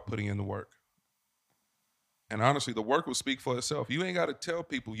without putting in the work. And honestly, the work will speak for itself. You ain't got to tell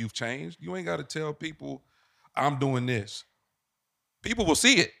people you've changed. You ain't got to tell people I'm doing this. People will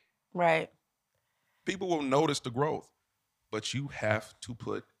see it. Right. People will notice the growth, but you have to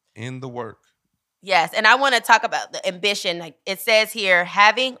put in the work. Yes, and I want to talk about the ambition. Like it says here,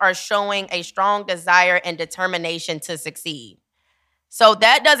 having or showing a strong desire and determination to succeed. So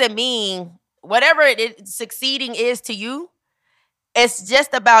that doesn't mean whatever succeeding is to you, it's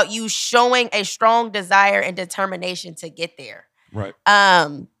just about you showing a strong desire and determination to get there. Right.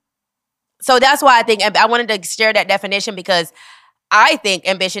 So that's why I think I wanted to share that definition because I think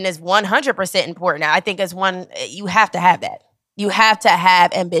ambition is 100% important. I think it's you have to have that. You have to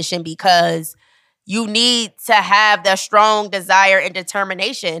have ambition because you need to have the strong desire and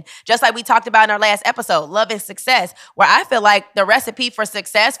determination, just like we talked about in our last episode, love and success, where I feel like the recipe for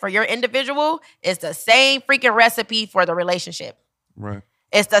success for your individual is the same freaking recipe for the relationship. Right.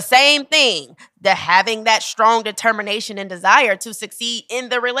 It's the same thing, having that strong determination and desire to succeed in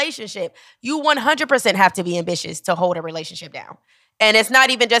the relationship. You 100% have to be ambitious to hold a relationship down. And it's not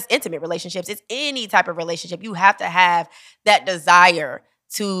even just intimate relationships. It's any type of relationship. You have to have that desire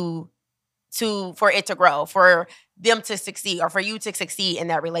for it to grow, for them to succeed, or for you to succeed in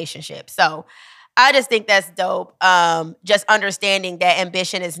that relationship. So I just think that's dope. Just understanding that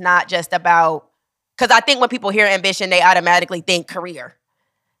ambition is not just about, because I think when people hear ambition, they automatically think career.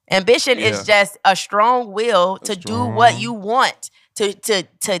 Ambition is just a strong will to do what you want, to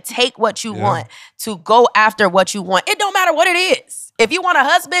take what you want, to go after what you want. It don't matter what it is. If you want a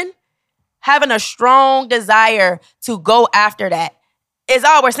husband, having a strong desire to go after that is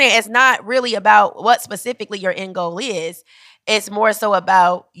all we're saying. It's not really about what specifically your end goal is. It's more so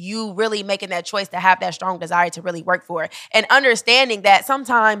about you really making that choice to have that strong desire to really work for it. And understanding that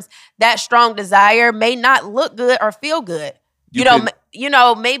sometimes that strong desire may not look good or feel good.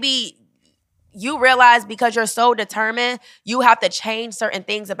 Maybe you realize because you're so determined, you have to change certain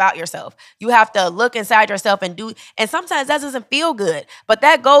things about yourself. You have to look inside yourself and sometimes that doesn't feel good, but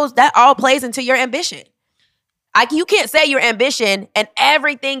that all plays into your ambition. You can't say your ambition and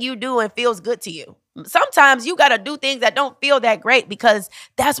everything you do and feels good to you. Sometimes you got to do things that don't feel that great because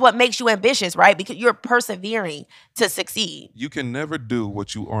that's what makes you ambitious, right? Because you're persevering to succeed. You can never do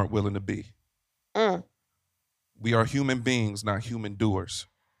what you aren't willing to be. We are human beings, not human doers.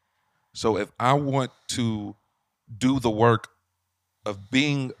 So if I want to do the work of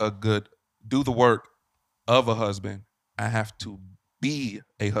do the work of a husband, I have to be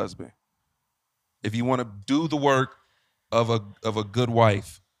a husband. If you want to do the work of a good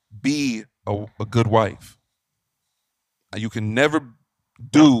wife, be a good wife. You can never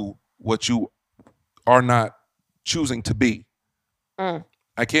do what you are not choosing to be.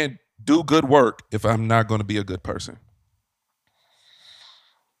 I can't do good work if I'm not going to be a good person.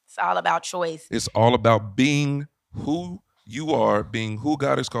 It's all about choice. It's all about being who you are, being who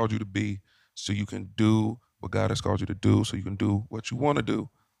God has called you to be, so you can do what God has called you to do, so you can do what you want to do.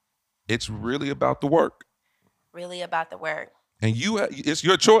 It's really about the work. Really about the work. And it's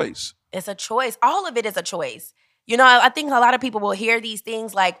your choice. It's a choice. All of it is a choice. I think a lot of people will hear these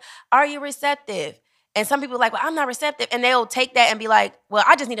things like, are you receptive? And some people are like, well, I'm not receptive. And they'll take that and be like, well,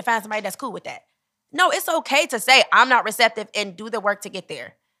 I just need to find somebody that's cool with that. No, it's okay to say I'm not receptive and do the work to get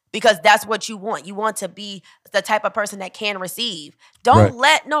there. Because that's what you want. You want to be the type of person that can receive. Don't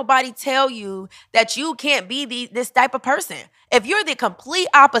let nobody tell you that you can't be this type of person. If you're the complete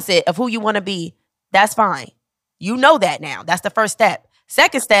opposite of who you want to be, that's fine. You know that now. That's the first step.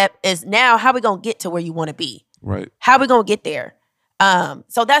 Second step is now how we going to get to where you want to be? Right. How we going to get there?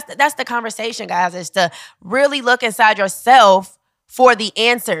 So that's the conversation, guys, is to really look inside yourself for the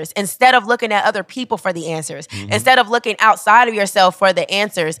answers instead of looking at other people for the answers. Mm-hmm. Instead of looking outside of yourself for the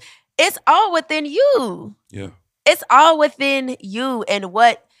answers. It's all within you. Yeah. It's all within you, and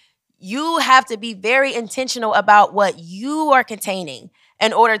what you have to be very intentional about what you are containing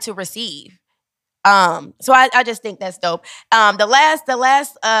in order to receive. So I just think that's dope. The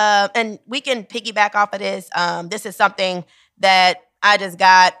last, and we can piggyback off of this. This is something that I just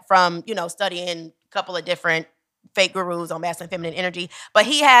got from, studying a couple of different fake gurus on masculine and feminine energy. But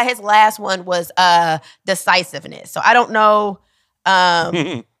his last one was decisiveness. So I don't know.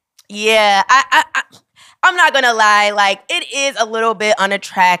 Yeah, I'm not gonna lie, like it is a little bit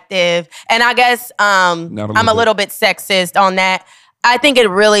unattractive. And I guess I'm a little bit sexist on that. I think it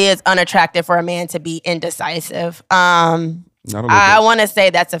really is unattractive for a man to be indecisive. Not a little I bit. want to say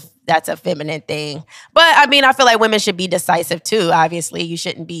that's a feminine thing, but I mean, I feel like women should be decisive too. Obviously, you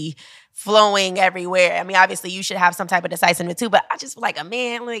shouldn't be flowing everywhere. I mean, obviously, you should have some type of decisiveness too. But I just feel like a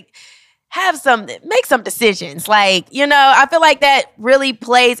man, like, make some decisions. Like, I feel like that really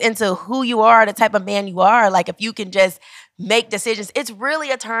plays into who you are, the type of man you are. Like, if you can just make decisions, it's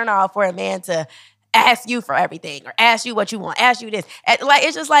really a turnoff for a man to ask you for everything or ask you what you want, ask you this. Like,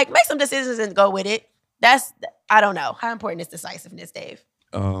 it's just like, make some decisions and go with it. I don't know. How important is decisiveness, Dave?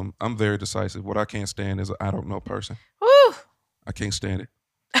 I'm very decisive. What I can't stand is I don't know person. Woo. I can't stand it.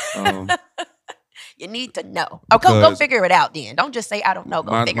 You need to know. Oh, go figure it out then. Don't just say, I don't know.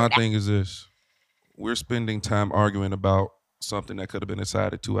 Go figure it out. My thing is this. We're spending time arguing about something that could have been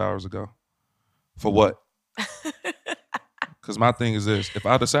decided 2 hours ago. For what? Because my thing is this. If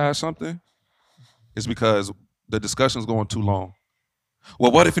I decide something, it's because the discussion's going too long.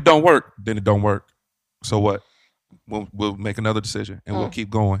 Well, what if it don't work? Then it don't work. So what? We'll make another decision and we'll keep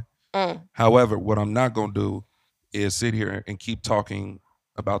going. However, what I'm not going to do is sit here and keep talking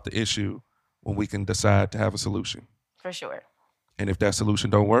about the issue when we can decide to have a solution. For sure. And if that solution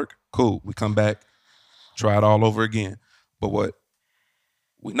don't work, cool. We come back, try it all over again. But what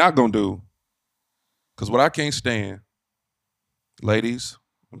we're not going to do, because what I can't stand, ladies,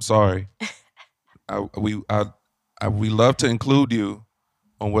 I'm sorry. We love to include you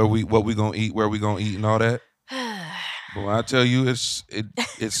on what we gonna eat, where we gonna eat, and all that. But when I tell you, it's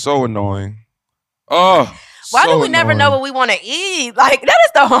so annoying. Oh, why do we never know what we want to eat? Like, that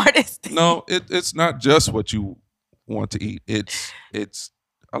is the hardest thing. No, it's not just what you want to eat. It's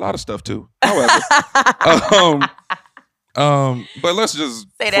a lot of stuff too. However, but let's just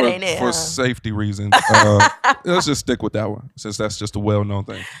say that ain't it for safety reasons. Let's just stick with that one since that's just a well-known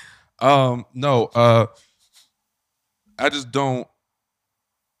thing. I just don't,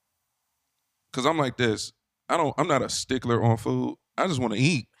 because I'm like this. I'm not a stickler on food. I just want to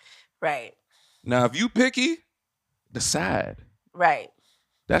eat. Right. Now, if you picky, decide. Right.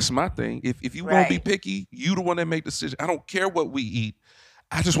 That's my thing. If you won't be picky, you the one that make decisions. I don't care what we eat.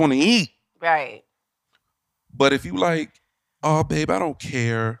 I just want to eat. Right. But if you like, oh, babe, I don't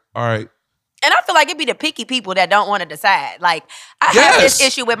care. All right. And I feel like it'd be the picky people that don't want to decide. Like, I have this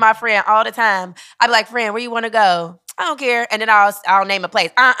issue with my friend all the time. I'd be like, friend, where you want to go? I don't care. And then I'll name a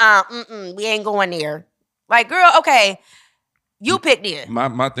place. We ain't going there. Like, girl, okay, you pick there.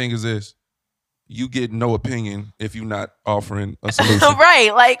 My thing is this. You get no opinion if you're not offering a solution.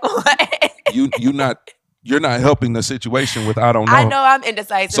 Right. Like, what? You're not helping the situation with I don't know. I know I'm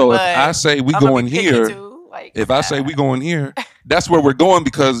indecisive. So if I say we going here, I say we going here, that's where we're going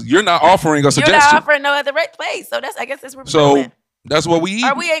because you're not offering a suggestion. You're not offering no other place. So I guess that's where we're going. That's what we eat.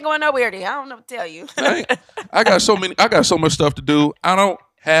 Or we ain't going nowhere then. I don't know what to tell you. I got so much stuff to do. I don't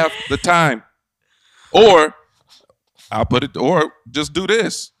have the time. Or or just do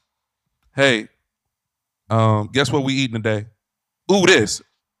this. Hey, guess what we eating today? Ooh, this.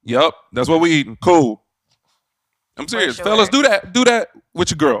 Yup, that's what we eating. Cool. I'm serious. Sure. Fellas, do that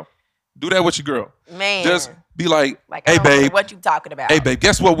with your girl. Do that with your girl. Man. Just be like hey, babe. What you talking about? Hey, babe,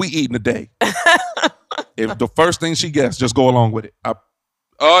 guess what we eating today? If the first thing she guessed, just go along with it.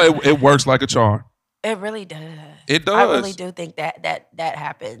 It works like a charm. It really does. It does. I really do think that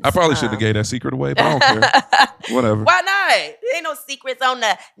happens. I probably should have gave that secret away, but I don't care. Whatever. Why not? There ain't no secrets on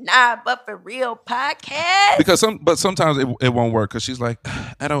the Nah But For Real podcast. Because sometimes it won't work because she's like,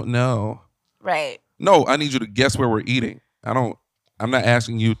 I don't know. Right. No, I need you to guess where we're eating. I'm not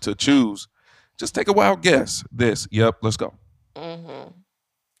asking you to choose. Just take a wild guess. This. Yep, let's go. Mm-hmm.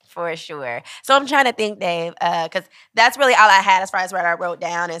 For sure. So I'm trying to think, Dave, because that's really all I had as far as what I wrote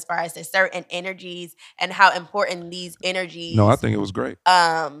down as far as the certain energies and how important these energies. No, I think it was great.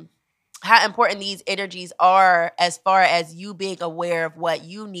 How important these energies are as far as you being aware of what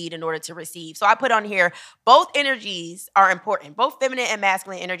you need in order to receive. So I put on here, both energies are important. Both feminine and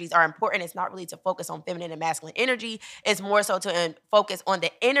masculine energies are important. It's not really to focus on feminine and masculine energy. It's more so to focus on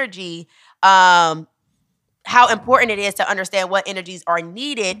the energy, how important it is to understand what energies are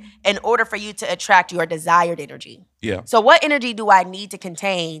needed in order for you to attract your desired energy. Yeah. So what energy do I need to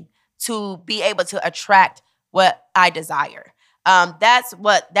contain to be able to attract what I desire? That's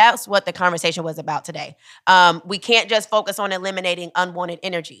what the conversation was about today. We can't just focus on eliminating unwanted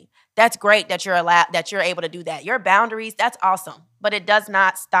energy. That's great that you're able to do that. Your boundaries, that's awesome, but it does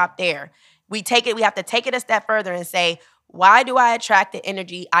not stop there. We have to take it a step further and say, why do I attract the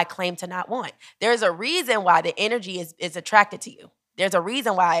energy I claim to not want? There's a reason why the energy is attracted to you. There's a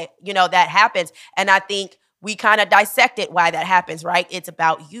reason why, that happens. And I think we kind of dissected why that happens, right? It's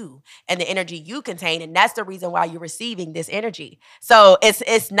about you and the energy you contain. And that's the reason why you're receiving this energy. So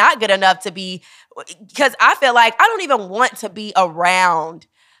it's not good enough to be, because I feel like I don't even want to be around.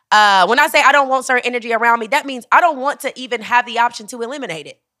 When I say I don't want certain energy around me, that means I don't want to even have the option to eliminate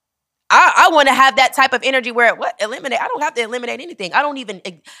it. I want to have that type of energy where eliminate. I don't have to eliminate anything. I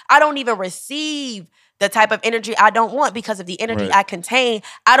don't even receive the type of energy I don't want because of the energy Right. I contain.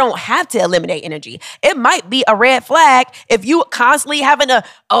 I don't have to eliminate energy. It might be a red flag if you constantly having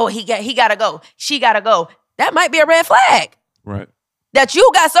he gotta go, she gotta go. That might be a red flag. Right. That you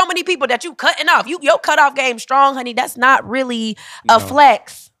got so many people that you cutting off. Your cutoff game strong, honey. That's not really a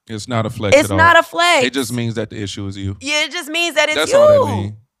flex. It's not a flex It's at all. not a flex. It just means that the issue is you. Yeah, it just means that it's That's you. all that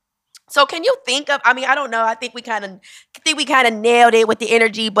means. So can you think of, I mean, I don't know. I think we kind of nailed it with the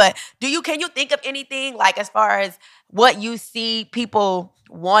energy, but can you think of anything like as far as what you see people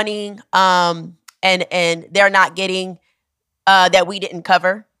wanting and they're not getting that we didn't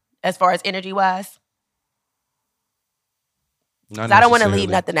cover as far as energy wise? Not I don't want to necessarily. leave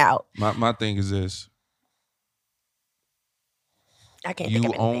nothing out. My thing is this. I can't think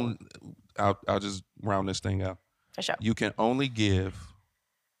of anything. I'll just round this thing out. For sure. You can only give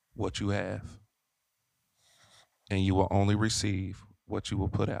what you have, and you will only receive what you will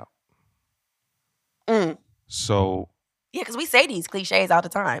put out. So yeah, because we say these cliches all the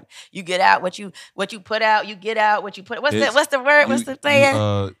time. You get out what you put out. You get out what you put. What's the word? What's the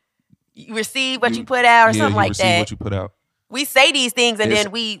saying? You receive what you put out, or something like that. You receive what you put out. We say these things, and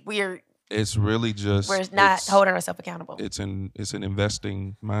then we're. It's really just we're not holding ourselves accountable. It's an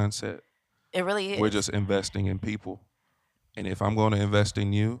investing mindset. It really is. We're just investing in people. And if I'm going to invest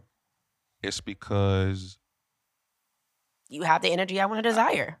in you, it's because you have the energy I want to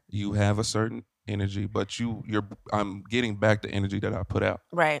desire. You have a certain energy, but I'm getting back the energy that I put out.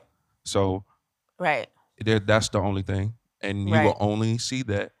 Right. So right. That's the only thing. And you will only see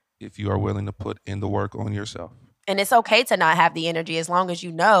that if you are willing to put in the work on yourself. And it's okay to not have the energy as long as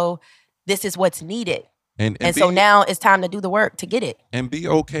you know this is what's needed. And so now it's time to do the work to get it. And be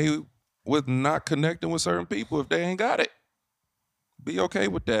okay with not connecting with certain people if they ain't got it. Be okay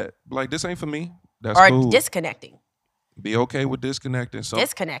with that. Like, this ain't for me. That's cool. Or disconnecting. Be okay with disconnecting.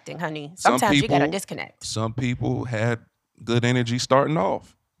 Disconnecting, honey. Sometimes you got to disconnect. Some people had good energy starting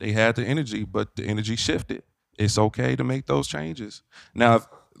off. They had the energy, but the energy shifted. It's okay to make those changes. Now,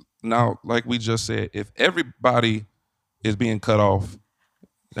 like we just said, if everybody is being cut off,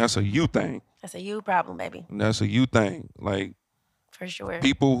 that's a you thing. That's a you problem, baby. That's a you thing. Like, for sure.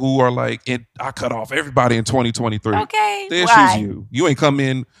 People who are like, I cut off everybody in 2023. Okay. The issue's you. You ain't come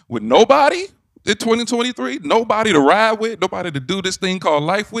in with nobody in 2023. Nobody to ride with. Nobody to do this thing called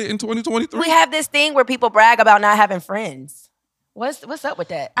life with in 2023. We have this thing where people brag about not having friends. What's up with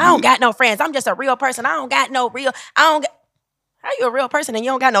that? I don't got no friends. I'm just a real person. How you a real person and you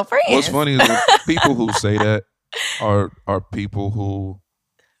don't got no friends? What's funny is that people who say that are people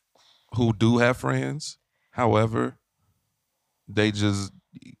who do have friends. However,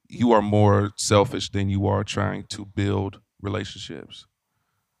 you are more selfish than you are trying to build relationships.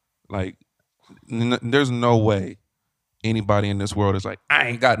 Like, there's no way anybody in this world is like, I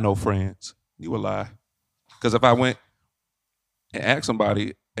ain't got no friends. You a lie. Because if I went and asked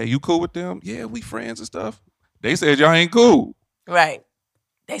somebody, hey, you cool with them? Yeah, we friends and stuff. They said y'all ain't cool. Right.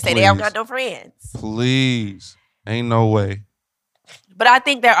 They say they don't got no friends. Please. Ain't no way. But I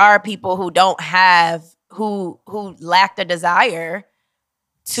think there are people who don't have, who lack the desire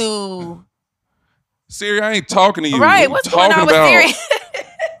to. Siri, I ain't talking to you. Right. What's going on with Siri?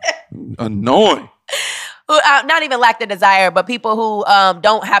 Annoying. Who not even lack the desire, but people who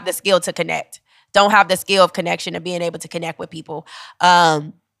don't have the skill to connect, don't have the skill of connection and being able to connect with people.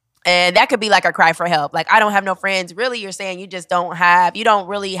 And that could be like a cry for help. Like, I don't have no friends. Really, you're saying you don't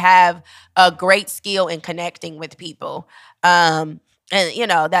really have a great skill in connecting with people. And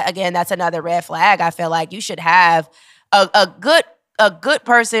that again, that's another red flag. I feel like you should have a good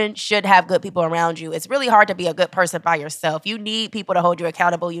person should have good people around you. It's really hard to be a good person by yourself. You need people to hold you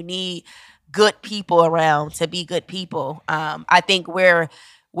accountable. You need good people around to be good people. I think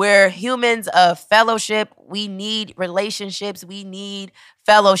we're humans of fellowship. We need relationships. We need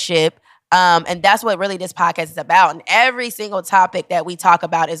fellowship. And that's what really this podcast is about. And every single topic that we talk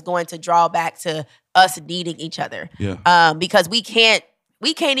about is going to draw back to us needing each other. Yeah. Because we can't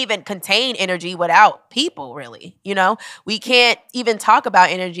even contain energy without people, really. We can't even talk about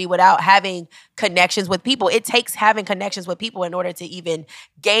energy without having connections with people. It takes having connections with people in order to even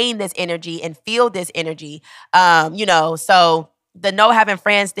gain this energy and feel this energy. So The no having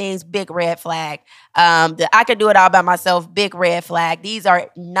friends things, big red flag. The I can do it all by myself, big red flag. These are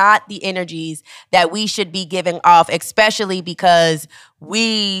not the energies that we should be giving off, especially because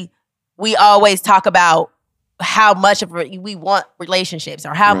we always talk about how much of we want relationships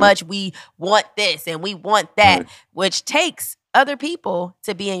or how Right. much we want this and we want that, Right. which takes other people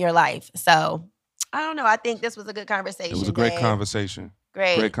to be in your life. So I don't know. I think this was a good conversation. It was a great Dave. conversation.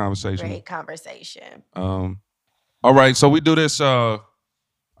 Great conversation. Great conversation. All right, so we do this. Our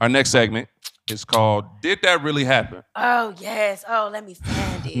next segment is called "Did That Really Happen?" Oh yes. Oh, let me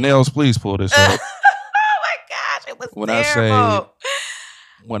find it. Nails, please pull this Oh up. my gosh, it was When terrible.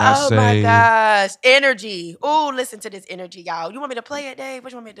 I Oh say, my gosh, energy. Oh, listen to this energy, y'all. You want me to play it, Dave?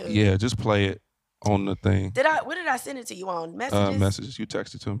 What you want me to do? yeah, just play it on the thing. What did I send it to you on? Messages? Messages. You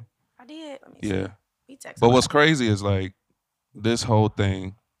texted to me. I did. Let me Yeah. see. We texted. But what's crazy is like this whole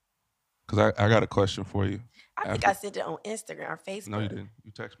thing, because I got a question for you. I think I sent it on Instagram or Facebook. No, you didn't.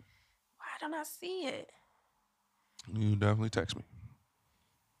 You text me. Why don't I see it? You definitely text me.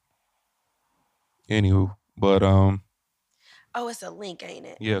 Anywho, but Oh, it's a link, ain't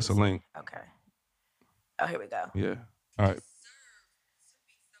it? yeah, it's a link. Okay. Oh, here we go. Yeah. All right.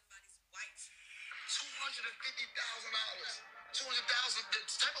 $250,000. The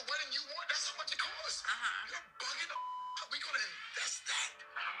type of wedding you want, that's how much it costs. You're bugging the We're gonna invest that.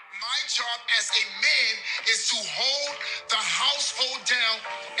 My job as a man is to hold the household down,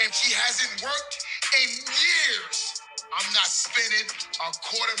 and she hasn't worked in years. I'm not spending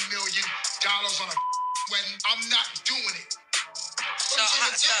 $250,000 on a wedding. I'm not doing it. So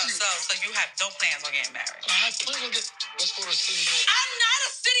you have no plans on getting married? I have plans on let's go to City Hall. I'm not a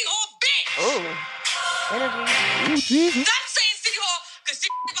City Hall bitch. Ooh, energy. Ooh, Jesus. Stop saying City Hall because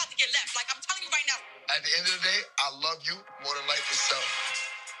shit about to get left. Like I'm telling you right now. At the end of the day, I love you more than life itself.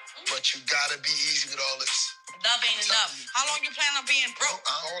 But you gotta be easy with all this. Love ain't enough. How long you plan on being broke?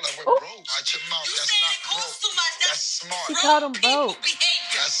 All that we're broke. Watch your mouth. You That's saying not it costs broke. too much? That's smart. She called him people broke.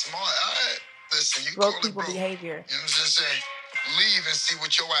 behavior. That's smart. All right. Listen, you Broke call it people broke. behavior. You know what I'm saying? Leave and see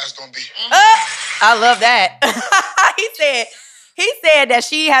what your ass gonna be. I love that. he said that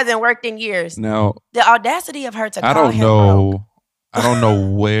she hasn't worked in years. Now, The audacity of her to I call don't him know. broke. I don't know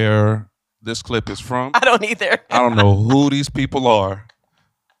where this clip is from. I don't either. I don't know who these people are.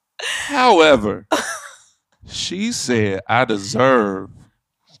 However, she said, I deserve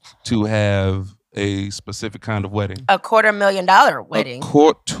to have a specific kind of wedding. A $250,000 wedding.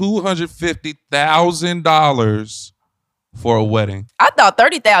 $250,000 for a wedding. I thought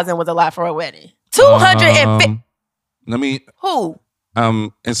 $30,000 was a lot for a wedding. 250. Let me. Who?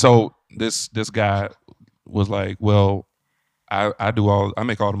 And so this guy was like, well, I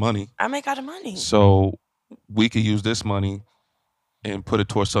make all the money. I make all the money. So we could use this money and put it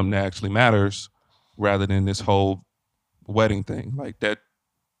towards something that actually matters rather than this whole wedding thing. Like that,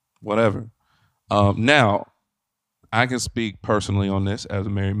 whatever. Now, I can speak personally on this as a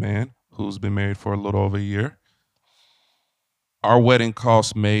married man who's been married for a little over a year. Our wedding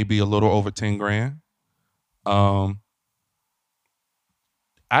cost maybe a little over 10 grand.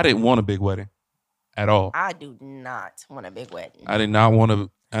 I didn't want a big wedding at all. I do not want a big wedding. I did not want to.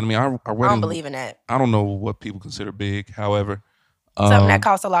 I mean, our wedding. I don't believe in that. I don't know what people consider big. However, Something that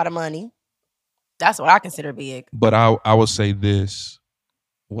costs a lot of money. That's what I consider big. But I would say this.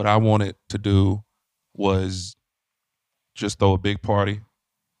 What I wanted to do was just throw a big party.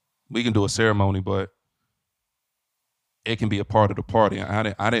 We can do a ceremony, but it can be a part of the party. I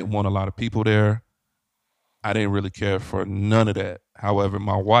didn't want a lot of people there. I didn't really care for none of that. However,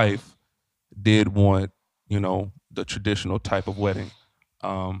 my wife did want, the traditional type of wedding,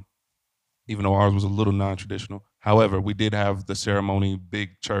 even though ours was a little non-traditional. However, we did have the ceremony,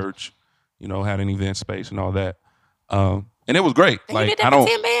 big church, had an event space and all that. And it was great. And like you did that for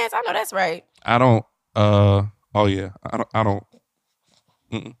 10 bands? I know that's right. I don't. Oh yeah. I don't.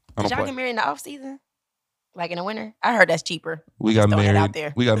 Did y'all get married in the off season? Like in the winter? I heard that's cheaper. We Just got throwing it married. out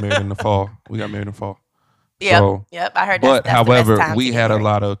there. We got married in the fall. Yep. So, yep. I heard but that's the best however, time we to get had a married.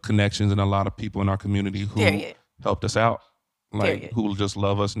 lot of connections and a lot of people in our community who Period. helped us out. Like Period. who just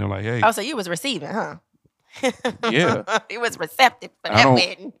love us and they're like, hey, Oh, so you was receiving, huh? Yeah. He was receptive for I that don't-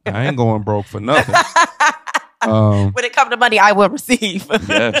 wedding. I ain't going broke for nothing. When it comes to money, I will receive.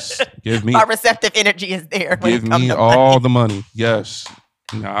 Yes. Give me My receptive energy is there. When give it comes me to all the money. Yes.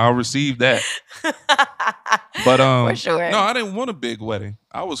 Now, I'll receive that. But For sure. no, I didn't want a big wedding.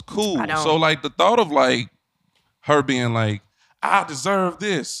 I was cool. I don't. So like the thought of like her being like, I deserve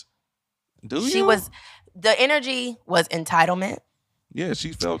this. The energy was entitlement. Yeah,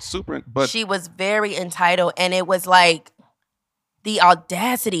 she felt super, but She was very entitled. And it was like the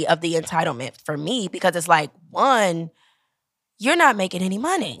audacity of the entitlement for me, because it's like, one, you're not making any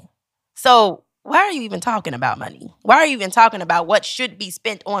money. So why are you even talking about money? Why are you even talking about what should be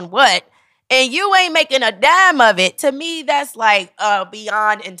spent on what? And you ain't making a dime of it. To me, that's like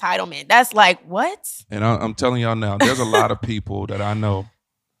beyond entitlement. That's like, what? And I'm telling y'all now, there's a lot of people that I know,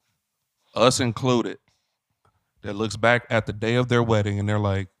 us included, that looks back at the day of their wedding and they're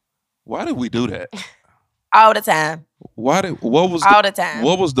like, why did we do that? All the time. What was All the time.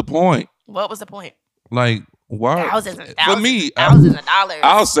 What was the point? What was the point? Like, why? Thousands and For thousands, me, thousands of dollars.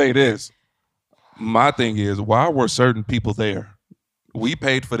 I'll say this. My thing is, why were certain people there? We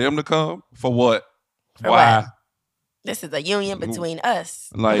paid for them to come? For what? Why? What? This is a union between us.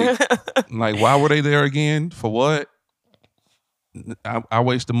 Like, why were they there again? For what? I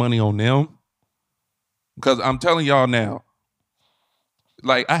wasted money on them. Because I'm telling y'all now,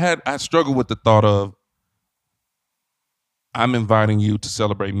 like I struggled with the thought of, I'm inviting you to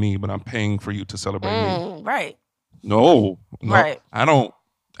celebrate me, but I'm paying for you to celebrate me. Right. No. Right. I don't.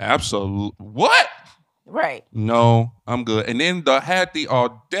 Absolutely. What? Right. No, I'm good. And then had the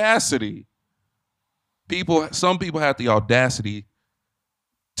audacity. Some people had the audacity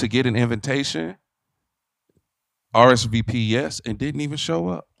to get an invitation, RSVP yes, and didn't even show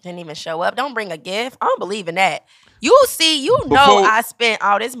up. Didn't even show up. Don't bring a gift. I don't believe in that. You see, know I spent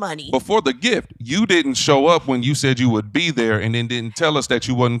all this money. Before the gift, you didn't show up when you said you would be there and then didn't tell us that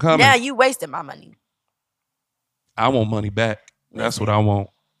you wasn't coming. Now you wasted my money. I want money back. That's what I want.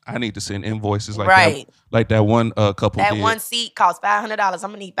 I need to send invoices like right. that. Like that one couple That did. one seat cost $500. I'm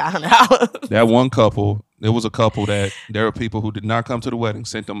going to need $500. That one couple, there was a couple that there were people who did not come to the wedding,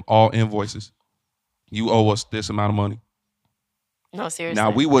 sent them all invoices. You owe us this amount of money. No, seriously.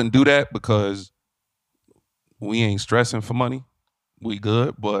 Now, we wouldn't do that because we ain't stressing for money. We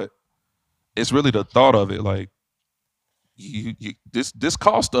good, but it's really the thought of it. Like, this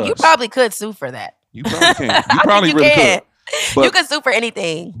cost us. You probably could sue for that. You probably can. You probably really could. But, you can sue for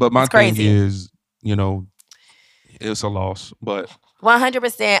anything. But my it's thing crazy. is, it's a loss. But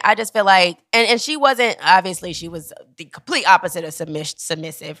 100%. I just feel like, and she wasn't, obviously she was the complete opposite of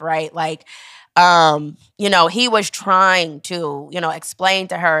submissive, right? Like, he was trying to, explain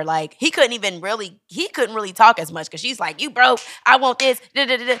to her, like, he couldn't really talk as much because she's like, you broke, I want this,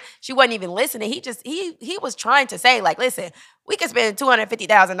 She wasn't even listening. He was trying to say, like, listen, we can spend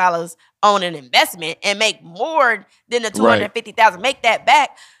 $250,000 on an investment and make more than the $250,000, make that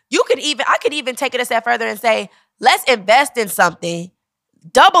back. I could even take it a step further and say, let's invest in something,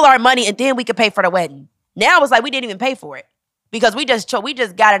 double our money, and then we could pay for the wedding. Now it's like we didn't even pay for it because we just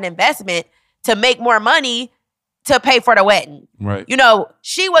got an investment to make more money to pay for the wedding. Right.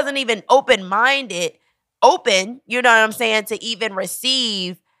 She wasn't even open-minded, you know what I'm saying, to even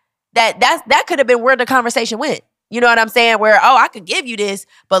receive that could have been where the conversation went. You know what I'm saying? Where, I could give you this,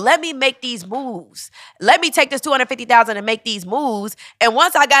 but let me make these moves. Let me take this $250,000 and make these moves. And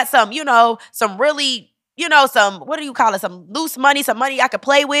once I got some, some really, some, what do you call it? Some loose money, some money I could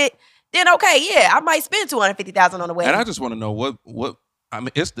play with, then okay, yeah, I might spend $250,000 on the wedding. And I just want to know what I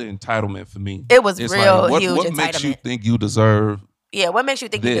mean, it's the entitlement for me. It was it's real like, huge what entitlement. Makes you think you deserve? Yeah, what makes you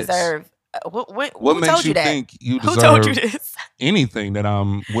think this? You deserve? What who makes told you that? think you deserve? Who told you this? Anything that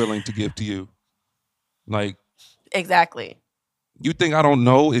I'm willing to give to you? Like, exactly. You think I don't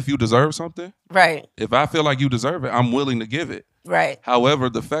know if you deserve something? Right. If I feel like you deserve it, I'm willing to give it. Right. However,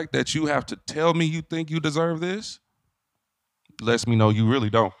 the fact that you have to tell me you think you deserve this lets me know you really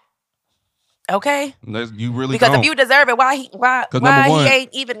don't. Okay. You really because don't. If you deserve it, why he ain't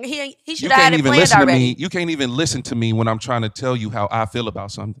even he should have had it planned already. You can't even listen to me when I'm trying to tell you how I feel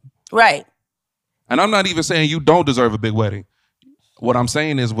about something. Right. And I'm not even saying you don't deserve a big wedding. What I'm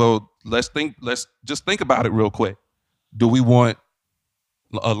saying is, well, let's just think about it real quick. Do we want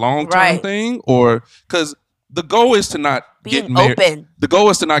a long-term thing, or because the goal is to not get married? Open. The goal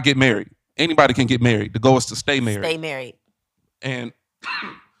is to not get married. Anybody can get married. The goal is to stay married. Stay married. And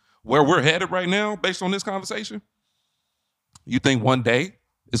where we're headed right now, based on this conversation, you think one day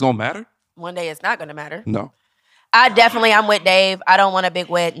it's gonna matter? One day it's not gonna matter. No. I'm with Dave. I don't want a big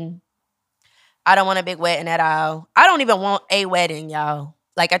wedding. I don't want a big wedding at all. I don't even want a wedding, y'all.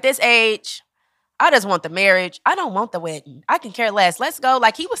 Like at this age, I just want the marriage. I don't want the wedding. I can care less. Let's go.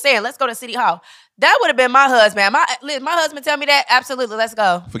 Like he was saying, let's go to City Hall. That would have been my husband. My husband tell me that. Absolutely. Let's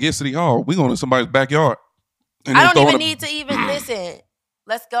go. Forget City Hall. We going to somebody's backyard. I don't even need to even listen.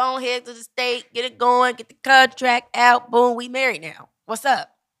 Let's go ahead to the state, get it going, get the contract out. Boom, we married now. What's up?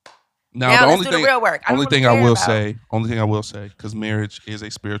 Now let's do the real work. Only thing I will say, because marriage is a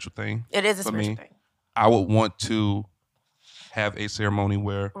spiritual thing. It is a spiritual thing. I would want to have a ceremony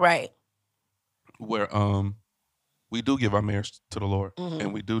where we do give our marriage to the Lord,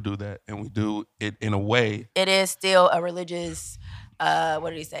 and we do that, and we do it in a way. It is still a religious, what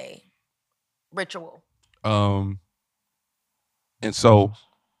did he say? Ritual. And so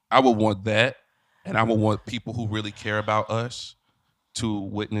I would want that, and I would want people who really care about us to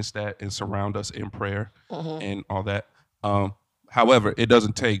witness that and surround us in prayer and all that. However, it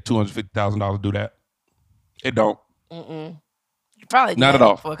doesn't take $250,000 to do that. It don't. You probably Not at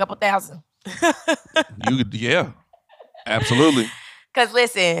all. for a couple thousand. Yeah, absolutely. Cause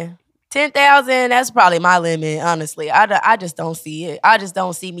listen, 10,000, that's probably my limit. Honestly, I just don't see it. I just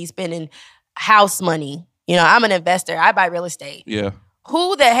don't see me spending house money. You know, I'm an investor. I buy real estate. Yeah.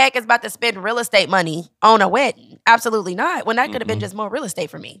 Who the heck is about to spend real estate money on a wedding? Absolutely not. When that could have been just more real estate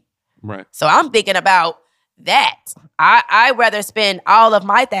for me. Right. So I'm thinking about that. I'd rather spend all of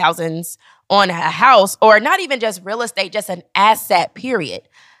my thousands on a house, or not even just real estate, just an asset, period.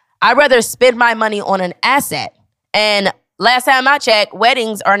 I'd rather spend my money on an asset. And last time I checked,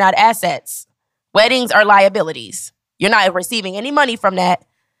 weddings are not assets. Weddings are liabilities. You're not receiving any money from that.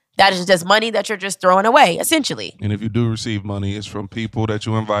 That is just money that you're just throwing away, essentially. And if you do receive money, it's from people that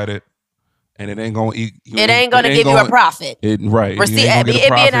you invited, and it ain't gonna eat. It ain't gonna give you a profit. Right. It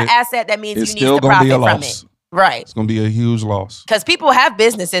being an asset, that means you need to profit from it. Right. It's gonna be a huge loss. Because people have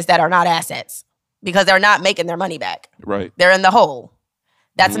businesses that are not assets because they're not making their money back. Right. They're in the hole.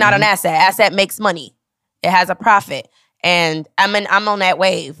 That's not an asset. Asset makes money. It has a profit. And I'm on that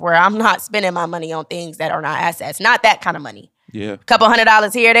wave where I'm not spending my money on things that are not assets. Not that kind of money. Yeah. A couple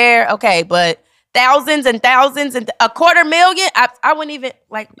 $100 here, there. Okay. But thousands and thousands and $250,000, I wouldn't even,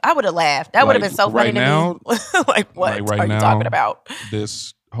 like, I would have laughed. That would have been so funny right now, to me. Like, what are you talking about?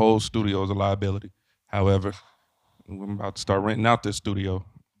 This whole studio is a liability. However, I'm about to start renting out this studio.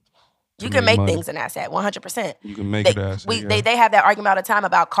 You can make things an asset, 100%. You can make it an asset. They have that argument all the time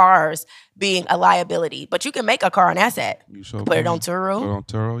about cars being a liability, but you can make a car an asset. You sure put it on Turo. Put it on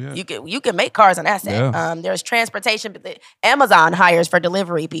Turo, yeah. You can make cars an asset. Yeah. There's transportation. Amazon hires for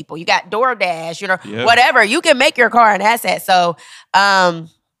delivery people. You got DoorDash, whatever. You can make your car an asset. So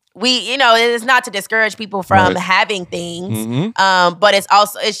it is not to discourage people from having things, but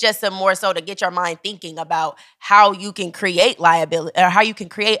it's just more so to get your mind thinking about how you can create liability or how you can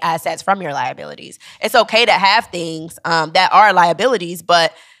create assets from your liabilities. It's okay to have things that are liabilities,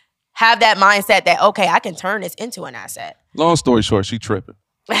 but have that mindset that, okay, I can turn this into an asset. Long story short, she tripping.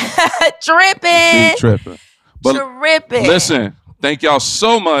 Tripping. She tripping. But tripping. Listen. Thank y'all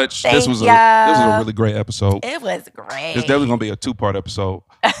so much. This was a really great episode. It was great. It's definitely gonna be a 2-part episode.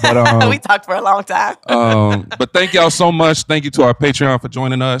 But we talked for a long time. But thank y'all so much. Thank you to our Patreon for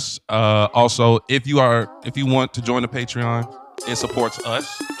joining us. Also, if you want to join the Patreon, it supports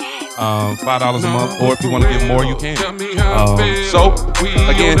us. $5 a month, or if you want to give more, you can. So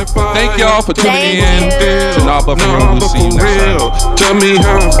again, thank y'all for tuning in to Nah But For Real. We'll see you next time. Tell me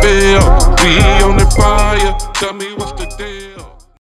how I feel. We on the fire. Tell me what's the deal.